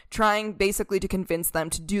up, trying basically to convince them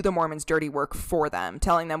to do the Mormons' dirty work for them,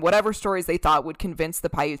 telling them whatever stories they thought would convince the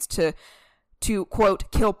Paiutes to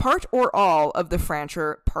quote, kill part or all of the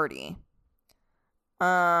Francher Party.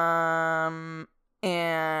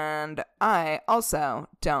 And I also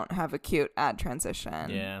don't have a cute ad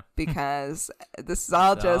transition. Yeah. Because this is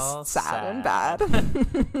all just sad and bad.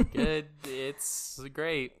 Good. It's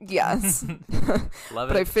great. Yes. Love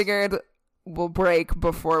it. But I figured we'll break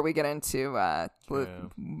before we get into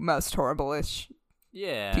the most horrible-ish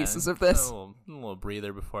pieces of this. A little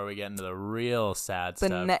breather before we get into the real sad the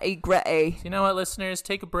stuff. nitty-gritty. So you know what, listeners?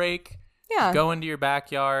 Take a break. Yeah. Go into your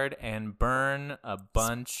backyard and burn a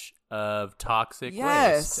bunch of toxic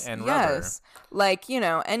waste and rubber. Like,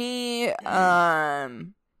 any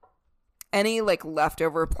like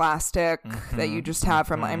leftover plastic that you just have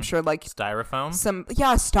from I'm sure like styrofoam.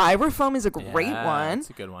 Styrofoam is a great one. It's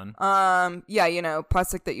a good one.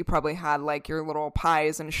 Plastic that you probably had like your little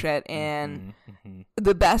pies and shit in.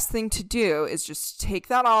 The best thing to do is just take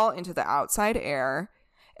that all into the outside air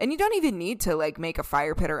And you don't even need to like make a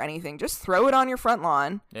fire pit or anything. Just throw it on your front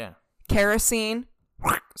lawn. Yeah. Kerosene,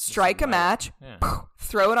 strike a match,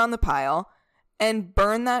 throw it on the pile, and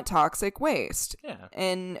burn that toxic waste. Yeah.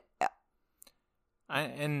 And I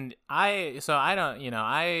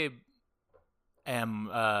am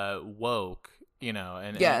woke,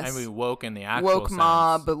 and yes. I mean woke in the actual woke sense.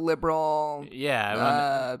 mob, liberal.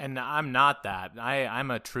 Yeah, and I'm not that. I'm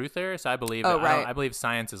a truther, so I believe I believe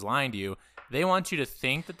science is lying to you. They want you to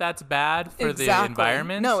think that that's bad for the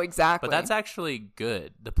environment. No, exactly. But that's actually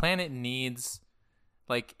good. The planet needs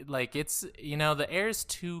like it's the air's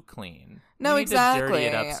too clean. No, you need exactly. to dirty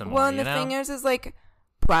it up some more. Well, and the thing is like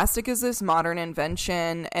plastic is this modern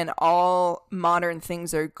invention, and all modern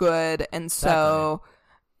things are good, and so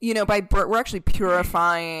we're actually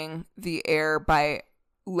purifying the air by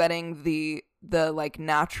letting the like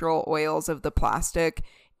natural oils of the plastic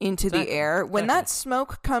into the air. When that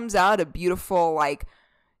smoke comes out a beautiful like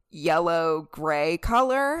yellow gray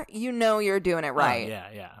color, you're doing it right.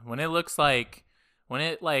 Yeah. When it looks like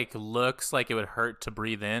it would hurt to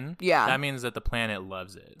breathe in, that means that the planet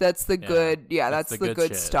loves it. That's the good. Yeah, that's the good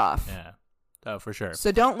shit. stuff. Yeah. Oh, for sure.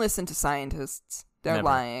 So don't listen to scientists. They're Never.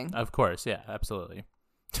 Lying. Of course. Yeah, absolutely.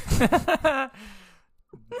 This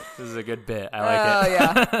is a good bit. I like it.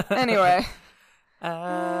 Yeah. Anyway.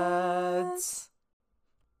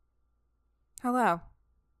 Hello.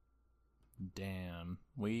 Damn.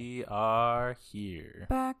 We are here.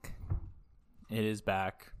 Back. It is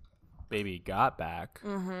back. Baby got back.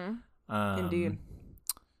 Mm-hmm. Indeed.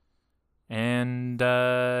 And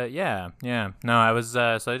yeah. No, I was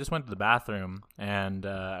so I just went to the bathroom and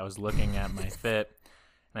I was looking at my fit,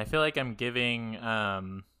 and I feel like I'm giving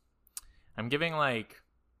like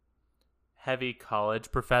heavy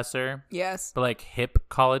college professor. Yes. But like hip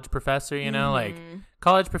college professor, like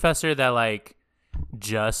college professor that like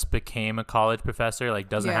just became a college professor, like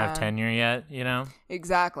doesn't have tenure yet,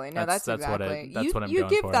 Exactly. No, that's exactly. That's what I'm you going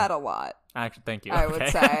give for. that a lot. Actually, thank you. I would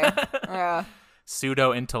say. Yeah.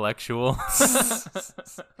 Pseudo intellectual.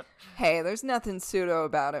 Hey, there's nothing pseudo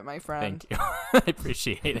about it, my friend. Thank you. I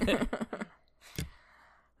appreciate it.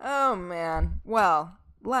 Oh man. Well,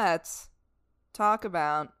 let's talk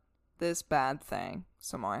about this bad thing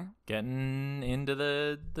some more. Getting into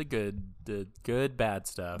the good bad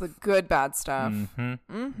stuff. The good bad stuff.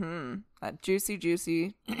 Mm-hmm. That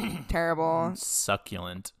juicy, terrible,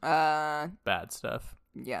 succulent, bad stuff.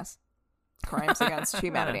 Yes. Crimes against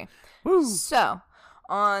humanity. Woo. So,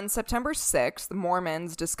 on September 6th, the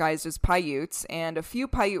Mormons, disguised as Paiutes, and a few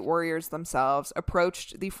Paiute warriors themselves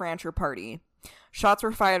approached the Francher party. Shots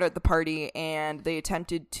were fired at the party, and the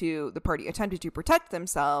party attempted to protect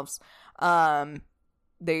themselves.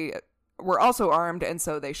 They were also armed, and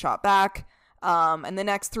so they shot back. And the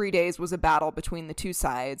next 3 days was a battle between the two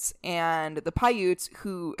sides. And the Paiutes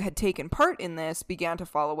who had taken part in this began to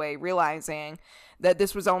fall away, realizing that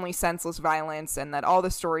this was only senseless violence, and that all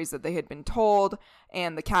the stories that they had been told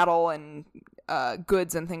and the cattle and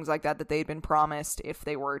goods and things like that they had been promised if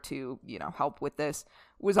they were to, help with this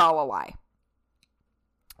was all a lie.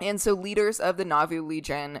 And so leaders of the Nauvoo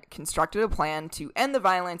Legion constructed a plan to end the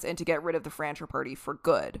violence and to get rid of the Francher party for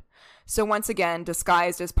good. So once again,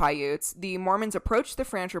 disguised as Paiutes, the Mormons approached the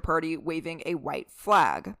Francher party waving a white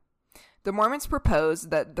flag. The Mormons proposed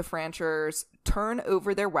that the Franchers turn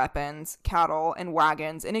over their weapons, cattle, and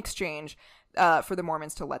wagons in exchange for the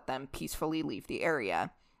Mormons to let them peacefully leave the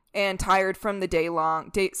area. And tired from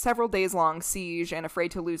the several days long siege and afraid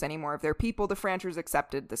to lose any more of their people, the Franchers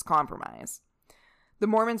accepted this compromise. The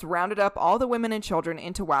Mormons rounded up all the women and children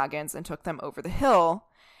into wagons and took them over the hill,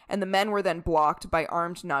 and the men were then blocked by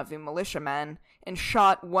armed Nauvoo militiamen and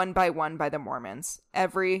shot one by the Mormons,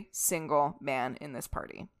 every single man in this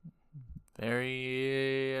party.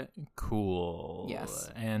 Very cool. Yes.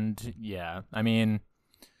 And yeah, I mean,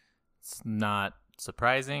 it's not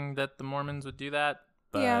surprising that the Mormons would do that,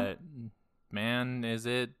 but man, is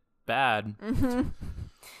it bad. Mm-hmm.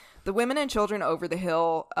 The women and children over the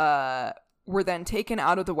hill were then taken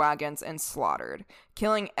out of the wagons and slaughtered,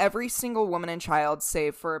 killing every single woman and child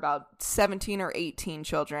save for about 17 or 18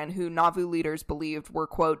 children who Nauvoo leaders believed were,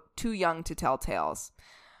 quote, too young to tell tales.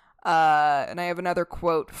 And I have another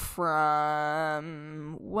quote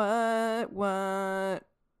from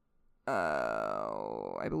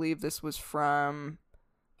I believe this was from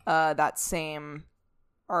that same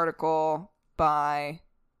article by,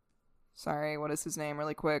 sorry, what is his name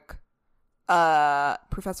really quick?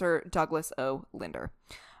 Professor Douglas O. Linder,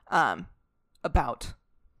 about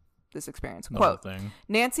this experience. The Quote, whole thing.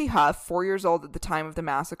 Nancy Huff, 4 years old at the time of the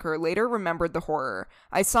massacre, later remembered the horror.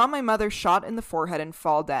 I saw my mother shot in the forehead and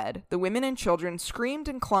fall dead. The women and children screamed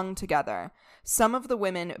and clung together. Some of the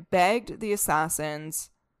women begged the assassins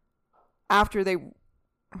after they...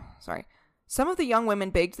 Some of the young women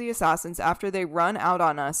begged the assassins after they run out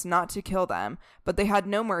on us not to kill them, but they had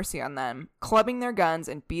no mercy on them, clubbing their guns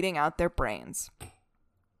and beating out their brains.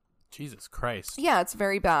 Jesus Christ. Yeah, it's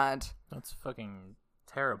very bad. That's fucking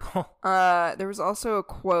terrible. There was also a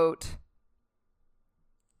quote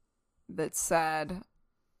that said,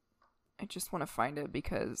 I just want to find it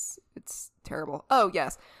because it's terrible. Oh,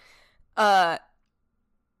 yes. There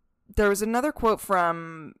was another quote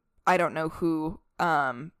from, I don't know who,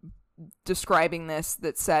 describing this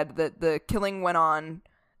that said that the killing went on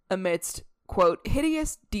amidst, quote,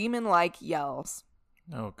 hideous demon-like yells.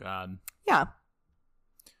 Oh, God. Yeah.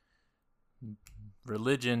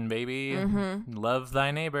 Religion, baby. Mm-hmm. Love thy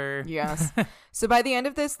neighbor. Yes. So by the end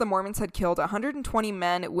of this, the Mormons had killed 120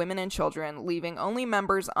 men, women, and children, leaving only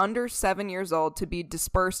members under 7 years old to be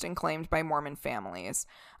dispersed and claimed by Mormon families.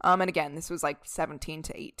 And again, this was like 17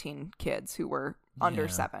 to 18 kids who were under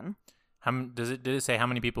 7. Did it say how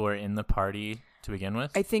many people were in the party to begin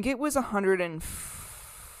with? I think it was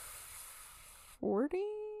 140?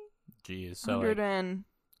 Jeez, so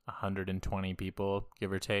 120 people,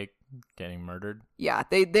 give or take, getting murdered. Yeah,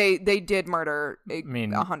 they did murder. I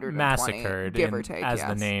mean, 120, massacred, give or take. as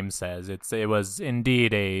the name says. It was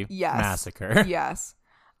indeed a massacre. Yes.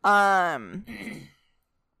 And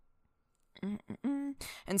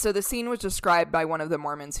so the scene was described by one of the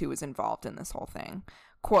Mormons who was involved in this whole thing.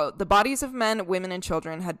 Quote, the bodies of men, women, and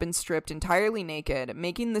children had been stripped entirely naked,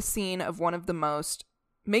 making the scene one of the most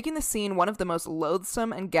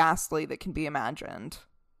loathsome and ghastly that can be imagined.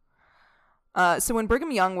 So when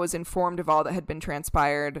Brigham Young was informed of all that had been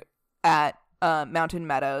transpired at Mountain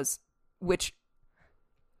Meadows, which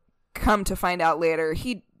come to find out later,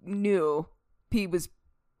 he knew he was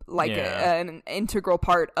an integral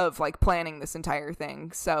part of like planning this entire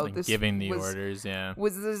thing. So like this giving the orders,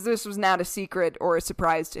 this was not a secret or a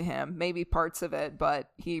surprise to him. Maybe parts of it, but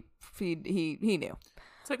he knew.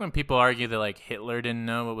 It's like when people argue that like Hitler didn't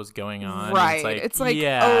know what was going on. Right. It's like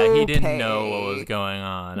yeah, he didn't know what was going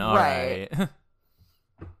on. All right.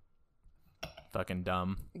 Fucking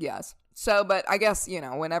dumb. Yes. So, but I guess,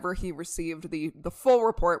 whenever he received the full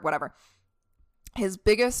report, whatever, his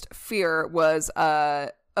biggest fear was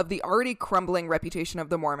of the already crumbling reputation of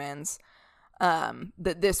the Mormons,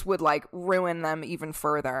 that this would like ruin them even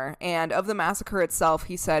further. And of the massacre itself,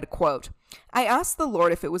 he said, quote, I asked the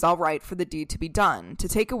Lord if it was all right for the deed to be done, to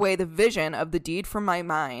take away the vision of the deed from my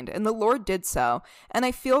mind, and the Lord did so, and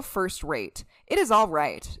I feel first rate. It is all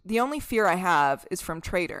right. The only fear I have is from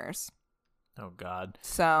traitors. Oh, God.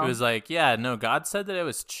 So it was like, God said that it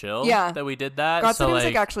was chill that we did that. God said it was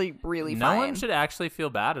like actually really fine. No one should actually feel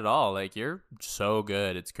bad at all. Like, you're so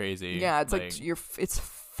good. It's crazy. Yeah, it's like it's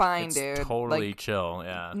fine, it's dude. Totally like, chill.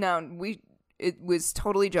 Yeah. No, it was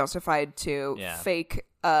totally justified to fake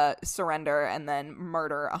surrender and then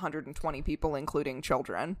murder 120 people, including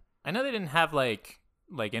children. I know they didn't have like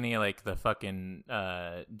any like the fucking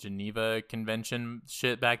Geneva Convention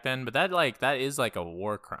shit back then, but that is like a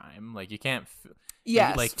war crime. Like you can't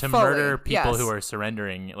murder people who are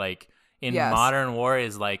surrendering like in modern war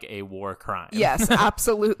is like a war crime. Yes,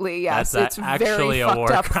 absolutely. Yes, it's actually very a fucked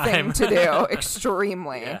war up crime. thing to do.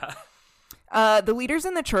 Extremely. Yeah. The leaders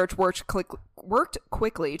in the church worked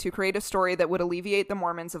quickly to create a story that would alleviate the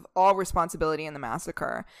Mormons of all responsibility in the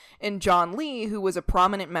massacre. And John Lee, who was a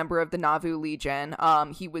prominent member of the Nauvoo Legion,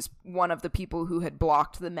 he was one of the people who had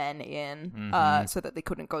blocked the men in so that they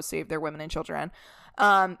couldn't go save their women and children.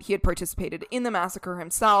 He had participated in the massacre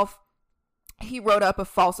himself. He wrote up a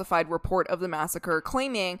falsified report of the massacre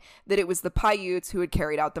claiming that it was the Paiutes who had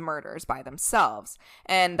carried out the murders by themselves,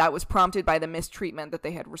 and that was prompted by the mistreatment that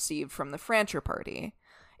they had received from the Francher party.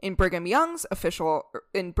 In Brigham Young's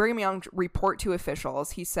report to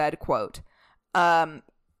officials, he said, quote, and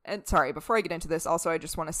sorry, before I get into this, also I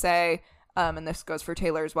just want to say, and this goes for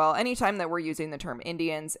Taylor as well, anytime that we're using the term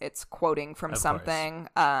Indians, it's quoting from something.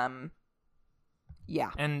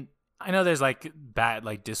 Yeah. And I know there's like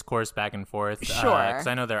discourse back and forth. Sure. Because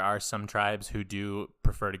I know there are some tribes who do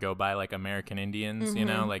prefer to go by like American Indians,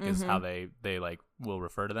 is how they like will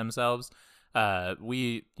refer to themselves.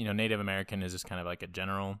 Native American is just kind of like a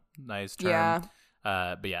generalized term. Yeah.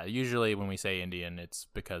 But yeah, usually when we say Indian, it's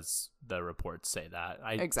because the reports say that.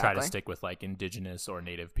 I Exactly. try to stick with like indigenous or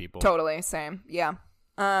native people. Totally. Same. Yeah.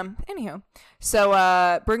 Anywho, so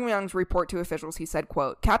Brigham Young's report to officials, he said,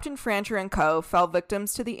 quote, Captain Francher and co. fell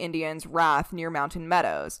victims to the Indians' wrath near Mountain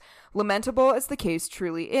Meadows. Lamentable as the case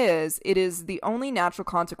truly is, it is the only natural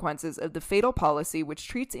consequences of the fatal policy which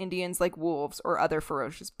treats Indians like wolves or other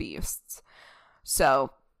ferocious beasts.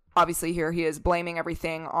 So, obviously here he is blaming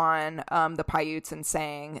everything on the Paiutes and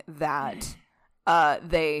saying that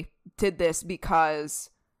they did this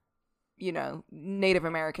because, you know, Native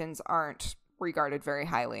Americans aren't regarded very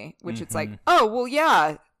highly, which it's like, oh, well,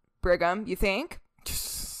 yeah, Brigham, you think?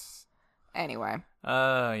 Anyway.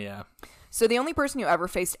 Yeah. So the only person who ever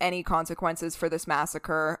faced any consequences for this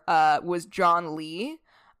massacre was John Lee.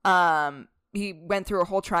 He went through a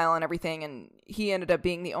whole trial and everything, and he ended up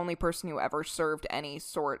being the only person who ever served any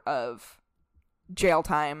sort of jail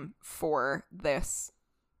time for this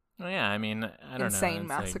Oh, yeah, I mean, I don't insane know.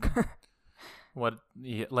 massacre. Like,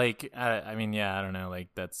 I mean, yeah, I don't know. Like,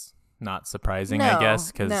 that's not surprising, I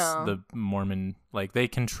guess, because the Mormon, like, they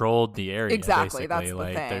controlled the area. Exactly, basically. that's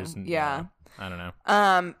like, the thing. There's, yeah. I don't know.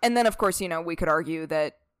 And then, of course, you know, we could argue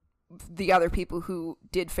that the other people who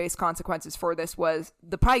did face consequences for this was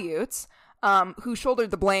the Paiutes, who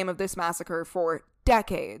shouldered the blame of this massacre for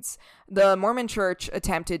decades. The Mormon Church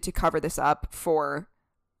attempted to cover this up for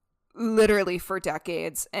literally for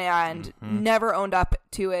decades and never owned up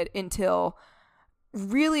to it until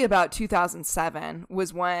really about 2007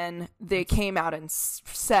 was when they came out and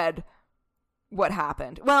said what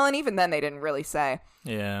happened. Well, and even then they didn't really say.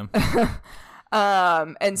 Yeah.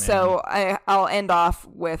 So I'll end off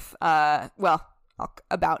with end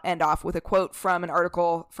off with a quote from an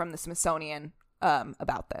article from the Smithsonian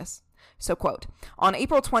about this. So, quote, on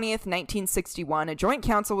April 20th, 1961, a joint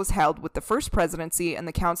council was held with the First Presidency and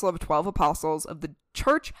the Council of 12 Apostles of the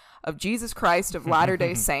Church of Jesus Christ of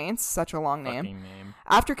Latter-day Saints, such a long name.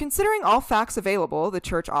 After considering all facts available, the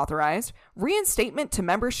church authorized reinstatement to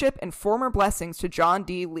membership and former blessings to John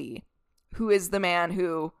D. Lee, who is the man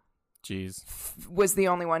who was the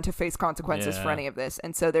only one to face consequences for any of this.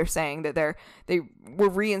 And so they're saying that they were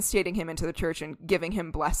reinstating him into the church and giving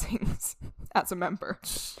him blessings as a member.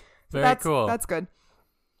 Very cool. That's good.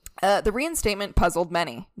 The reinstatement puzzled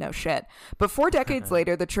many. No shit. But 4 decades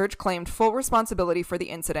later, the church claimed full responsibility for the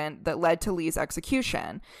incident that led to Lee's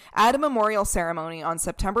execution. At a memorial ceremony on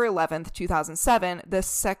September 11th, 2007, the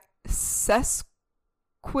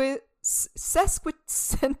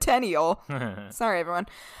sesquicentennial sorry everyone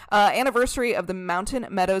anniversary of the Mountain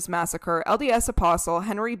Meadows massacre, LDS apostle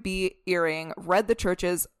Henry B. Eyring read the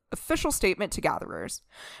church's official statement to gatherers.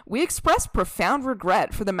 We express profound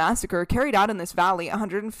regret for the massacre carried out in this valley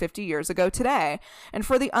 150 years ago today, and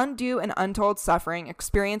for the undue and untold suffering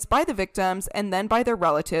experienced by the victims and then by their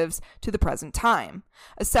relatives to the present time.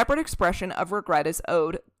 A separate expression of regret is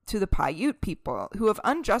owed to the Paiute people, who have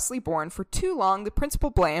unjustly borne for too long the principal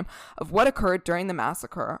blame of what occurred during the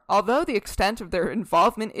massacre. Although the extent of their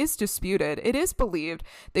involvement is disputed, it is believed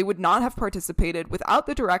they would not have participated without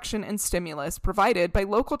the direction and stimulus provided by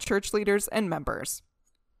local church leaders and members.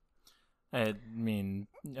 I mean,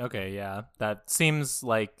 okay, yeah. That seems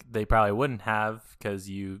like they probably wouldn't have, because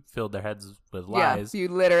you filled their heads with lies. Yeah, you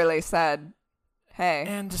literally said, hey.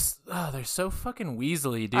 And just, they're so fucking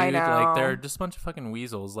weaselly, dude. I know. Like, they're just a bunch of fucking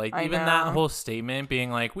weasels. Like, that whole statement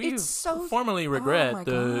being like, we formally regret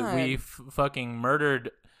we fucking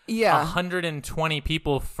murdered 120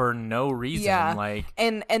 people for no reason. Yeah. Like,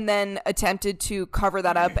 and then attempted to cover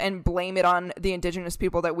that up and blame it on the indigenous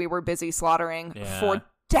people that we were busy slaughtering for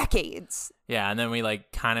decades. Yeah, and then we,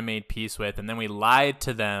 like, kind of made peace with, and then we lied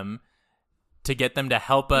to them to get them to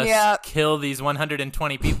help us kill these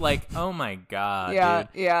 120 people. Like, oh my god, dude.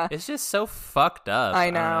 Yeah. It's just so fucked up.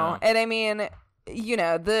 I know. And I mean, you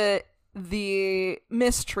know, the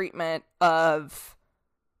mistreatment of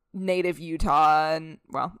native Utah, and,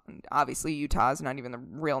 well, obviously Utah is not even the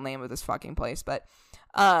real name of this fucking place, but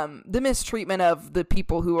the mistreatment of the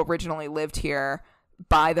people who originally lived here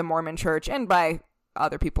by the Mormon Church and by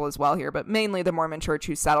other people as well here, but mainly the Mormon Church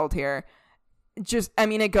who settled here. Just, I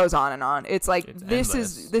mean, it goes on and on. It's like, this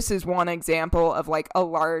is one example of, like, a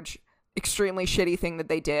large, extremely shitty thing that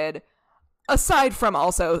they did, aside from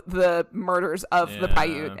also the murders of the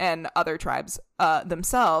Paiute and other tribes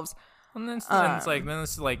themselves. And then it's like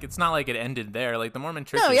it's not like it ended there. Like, the Mormon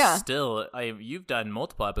Church is still, you've done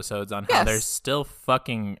multiple episodes on how they're still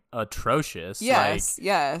fucking atrocious. Yes,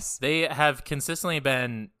 They have consistently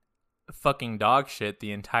been fucking dog shit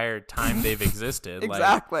the entire time they've existed.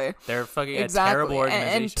 Exactly. Like, they're fucking a terrible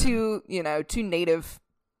organization. And to native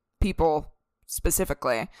people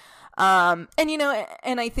specifically. And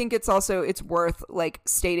I think it's worth, like,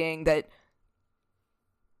 stating that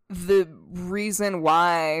the reason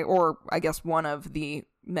why, or I guess one of the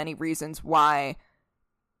many reasons why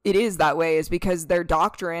it is that way, is because their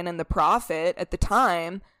doctrine and the prophet at the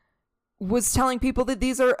time was telling people that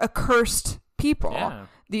these are accursed people. Yeah.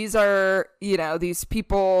 These are, these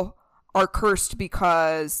people are cursed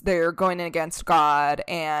because they're going against God,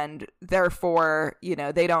 and therefore,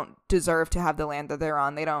 they don't deserve to have the land that they're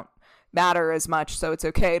on. They don't matter as much, so it's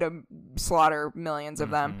okay to slaughter millions of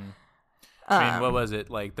them. I mean, what was it,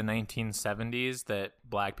 like the 1970s that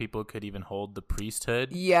black people could even hold the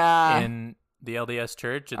priesthood in the LDS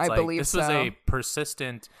Church? It's I like believe this was a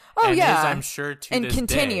persistent, and is, I'm sure, to and this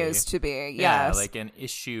continues day, to be, yeah, like an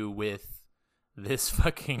issue with this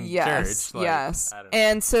fucking church. Like, yes. I don't know.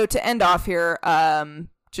 And so to end off here,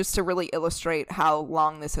 just to really illustrate how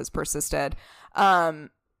long this has persisted,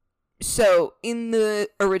 so in the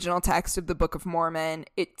original text of the Book of Mormon,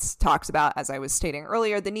 it talks about, as I was stating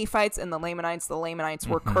earlier, the Nephites and the Lamanites. The Lamanites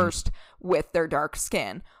were cursed with their dark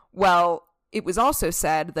skin. Well, it was also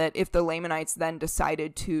said that if the Lamanites then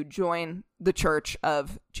decided to join the Church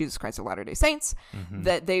of Jesus Christ of Latter-day Saints,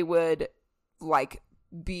 that they would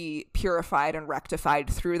be purified and rectified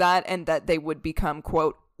through that, and that they would become,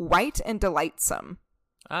 quote, white and delightsome.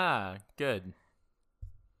 Ah, good.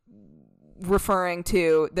 Referring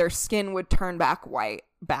to their skin would turn back,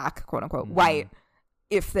 quote unquote, white,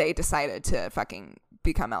 if they decided to fucking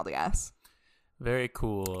become LDS. Very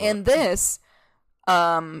cool. And this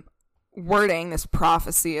wording, this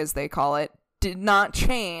prophecy as they call it, did not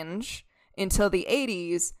change until the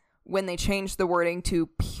 80s, when they changed the wording to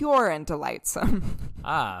pure and delightsome.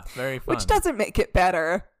 Ah, very fun. Which doesn't make it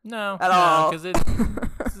better. No, at all. Because it's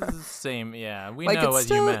the same. Yeah, we know what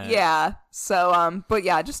you meant. Yeah. So, but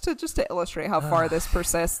yeah, just to illustrate how far this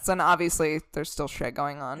persists, and obviously there's still shit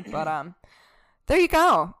going on, but there you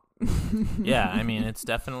go. Yeah, I mean, it's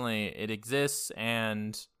definitely, it exists,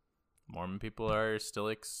 and Mormon people are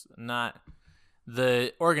still not.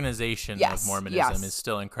 The organization of Mormonism is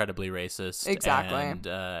still incredibly racist. Exactly.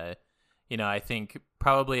 And, I think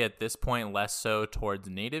probably at this point less so towards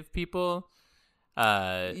Native people.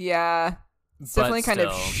 Yeah. It's definitely kind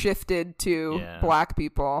of shifted to black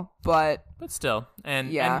people, but still.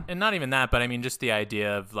 And not even that, but I mean, just the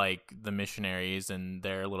idea of like the missionaries and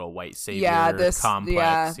their little white savior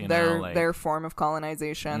complex. Their form of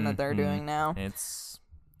colonization that they're doing now. It's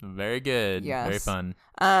very good. Yes. Very fun.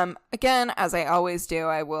 Again, as I always do,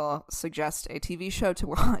 I will suggest a TV show to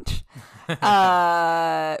watch,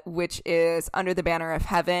 which is Under the Banner of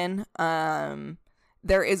Heaven.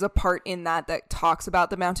 There is a part in that talks about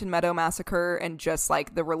the Mountain Meadow Massacre and just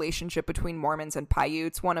like the relationship between Mormons and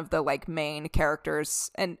Paiutes. One of the like main characters,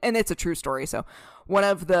 and it's a true story. So one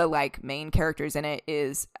of the like main characters in it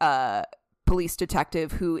is a police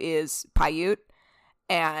detective who is Paiute,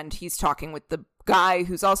 and he's talking with the guy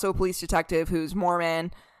who's also a police detective who's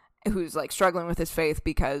Mormon, who's like struggling with his faith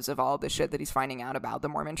because of all the shit that he's finding out about the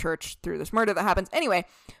Mormon church through this murder that happens. Anyway,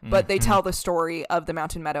 but they tell the story of the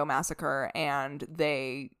Mountain Meadow Massacre, and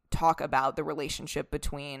they talk about the relationship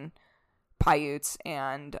between Paiutes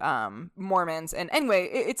and Mormons. And anyway,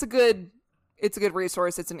 it's a good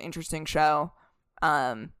resource. It's an interesting show.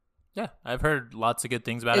 Yeah, I've heard lots of good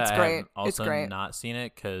things about it. It's great. I have also It's great. not seen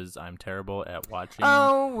it because I'm terrible at watching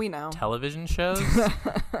we know. television shows.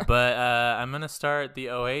 But I'm going to start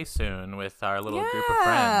the OA soon with our little group of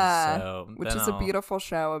friends. So which is a beautiful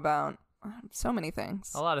show about so many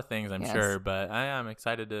things. A lot of things, I'm sure, but I am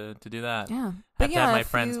excited to do that. Yeah. I have to have my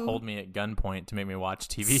friends hold me at gunpoint to make me watch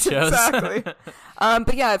TV shows. Exactly.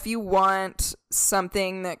 But yeah, if you want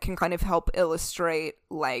something that can kind of help illustrate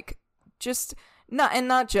like just...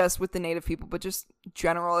 not just with the Native people, but just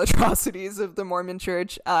general atrocities of the Mormon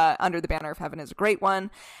Church. Under the Banner of Heaven is a great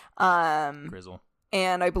one. Grizzle.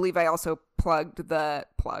 And I believe I also plugged the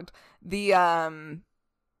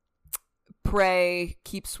Pray,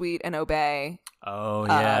 Keep Sweet, and Obey. Oh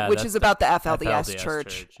yeah, which is about the FLDS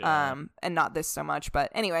church. And not this so much.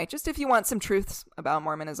 But anyway, just if you want some truths about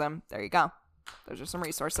Mormonism, there you go. Those are some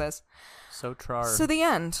resources. So trar. So the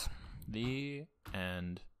end. The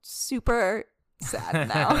end. Super sad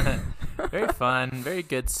now. Very fun, very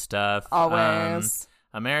good stuff. Always.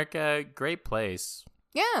 America, great place.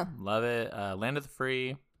 Yeah. Love it. Land of the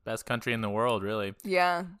free, best country in the world, really.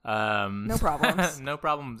 Yeah. No problems. No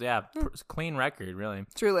problems. Yeah. Clean record, really.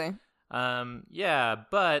 Truly. Yeah,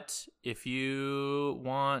 but if you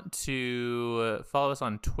want to follow us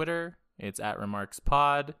on Twitter, it's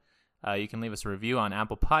 @RemarksPod. You can leave us a review on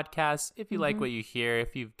Apple Podcasts if you like what you hear,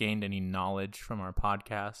 if you've gained any knowledge from our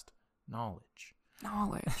podcast. Knowledge.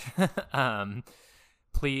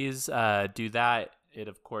 Please do that. It,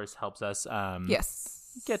 of course, helps us. Yes.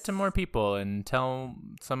 get to more people and tell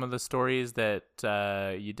some of the stories that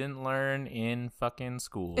you didn't learn in fucking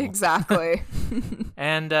school. Exactly.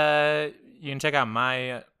 And you can check out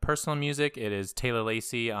my personal music. It is Taylor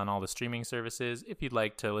Lacey on all the streaming services. If you'd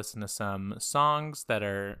like to listen to some songs that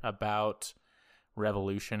are about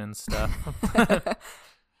revolution and stuff.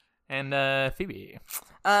 And Phoebe.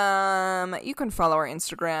 You can follow our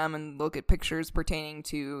Instagram and look at pictures pertaining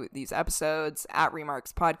to these episodes at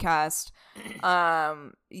Remarks Podcast.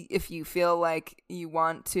 If you feel like you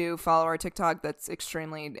want to follow our TikTok, that's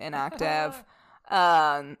extremely inactive.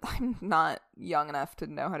 I'm not young enough to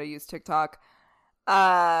know how to use TikTok.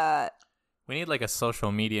 We need like a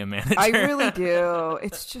social media manager. I really do.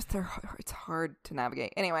 It's just it's hard to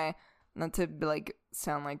navigate. Anyway, not to like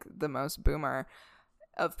sound like the most boomer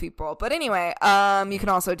of people, but anyway, you can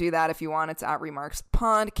also do that if you want. It's at Remarks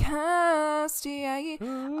Podcast.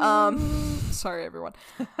 Sorry everyone.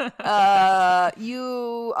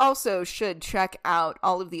 You also should check out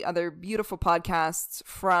all of the other beautiful podcasts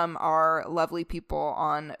from our lovely people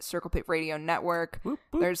on Circle Pit Radio Network. Whoop,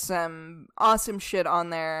 whoop. There's some awesome shit on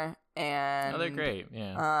there, and they're great.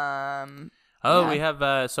 Yeah. Yeah. We have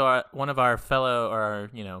one of our fellow or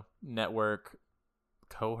network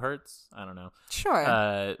cohorts, I don't know.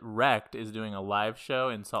 Sure. Wrecked is doing a live show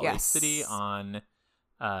in Salt Lake Yes. City on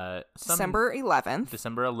December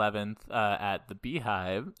 11th. At the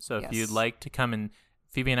Beehive. So if Yes. you'd like to come, and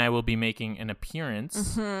Phoebe and I will be making an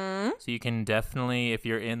appearance. Mm-hmm. So you can definitely, if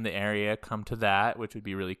you're in the area, come to that, which would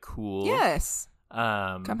be really cool. Yes.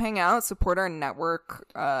 Come hang out, support our network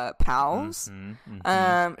pals.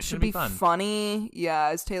 Should be fun. funny. Yeah,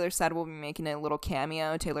 as Taylor said, we'll be making a little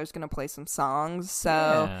cameo. Taylor's gonna play some songs.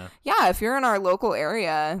 So yeah, if you're in our local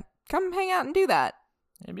area, come hang out and do that.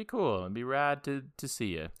 It'd be cool. It'd be rad to see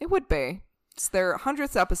you. It would be. It's their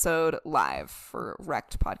 100th episode live for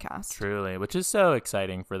Wrecked Podcast. Truly, which is so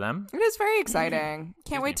exciting for them. It is very exciting.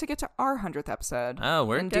 Can't wait to get to our 100th episode. Oh,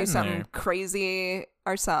 we're and getting do something there. crazy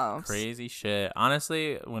ourselves. Crazy shit.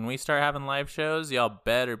 Honestly, when we start having live shows, y'all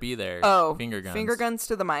better be there. Oh, finger guns. Finger guns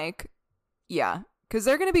to the mic. Yeah, because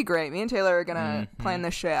they're gonna be great. Me and Taylor are gonna plan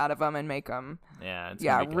the shit out of them and make them. Yeah. It's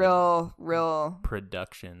Yeah, gonna be good. real.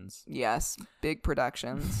 Productions. Yes, big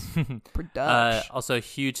productions. Production. Also,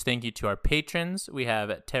 huge thank you to our patrons. We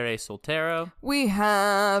have Tere Soltero, We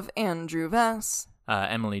have Andrew Vess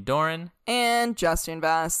Emily Doran. and Justin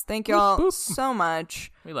Vess. Thank y'all Whoop, whoop. so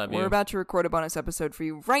much. We love you. We're about to record a bonus episode for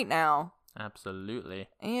you right now, Absolutely.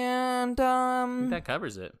 and I think that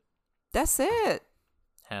covers it. that's it.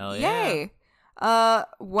 Hell yeah. Yay.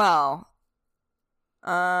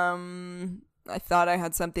 I thought I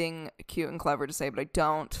had something cute and clever to say, but I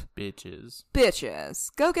don't. Bitches.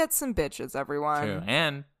 Bitches. Go get some bitches, everyone. True.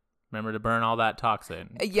 And remember to burn all that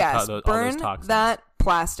toxin. Yes, all burn those toxins. that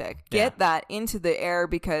plastic. Get Yeah. that into the air,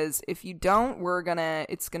 because if you don't,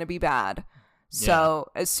 it's gonna be bad. So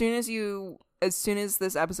as soon as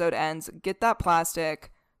this episode ends, get that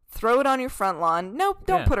plastic, throw it on your front lawn. Nope,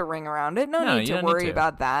 don't put a ring around it. No need you to don't worry need to.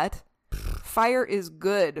 about that. Fire is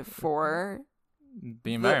good for the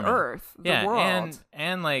the environment. earth, the world.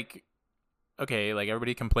 and like, okay, like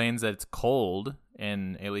everybody complains that it's cold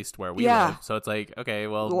in at least where we Yeah. live. So it's like, okay,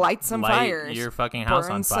 well, Light some fires. your fucking house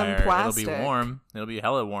Burn on some fire. It'll plastic. be warm. It'll be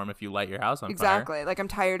hella warm if you light your house on fire. Exactly. Like, I'm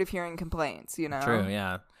tired of hearing complaints, True,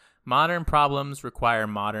 yeah. Modern problems require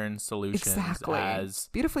modern solutions. Exactly. As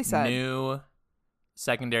Beautifully said. new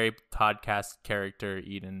secondary podcast character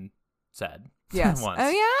Eden said. Yes. Once. Oh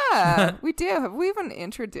yeah, we do. Have we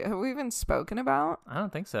even spoken about? I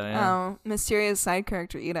don't think so. Yeah. Oh, mysterious side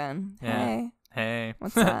character Eden. Yeah. Hey, Hey.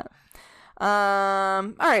 what's that?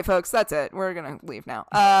 All right, folks, that's it. We're gonna leave now.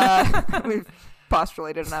 We've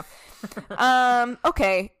postulated enough.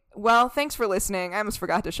 Okay. Well, thanks for listening. I almost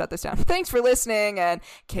forgot to shut this down. Thanks for listening, and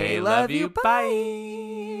K love love you.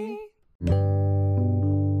 you. Bye.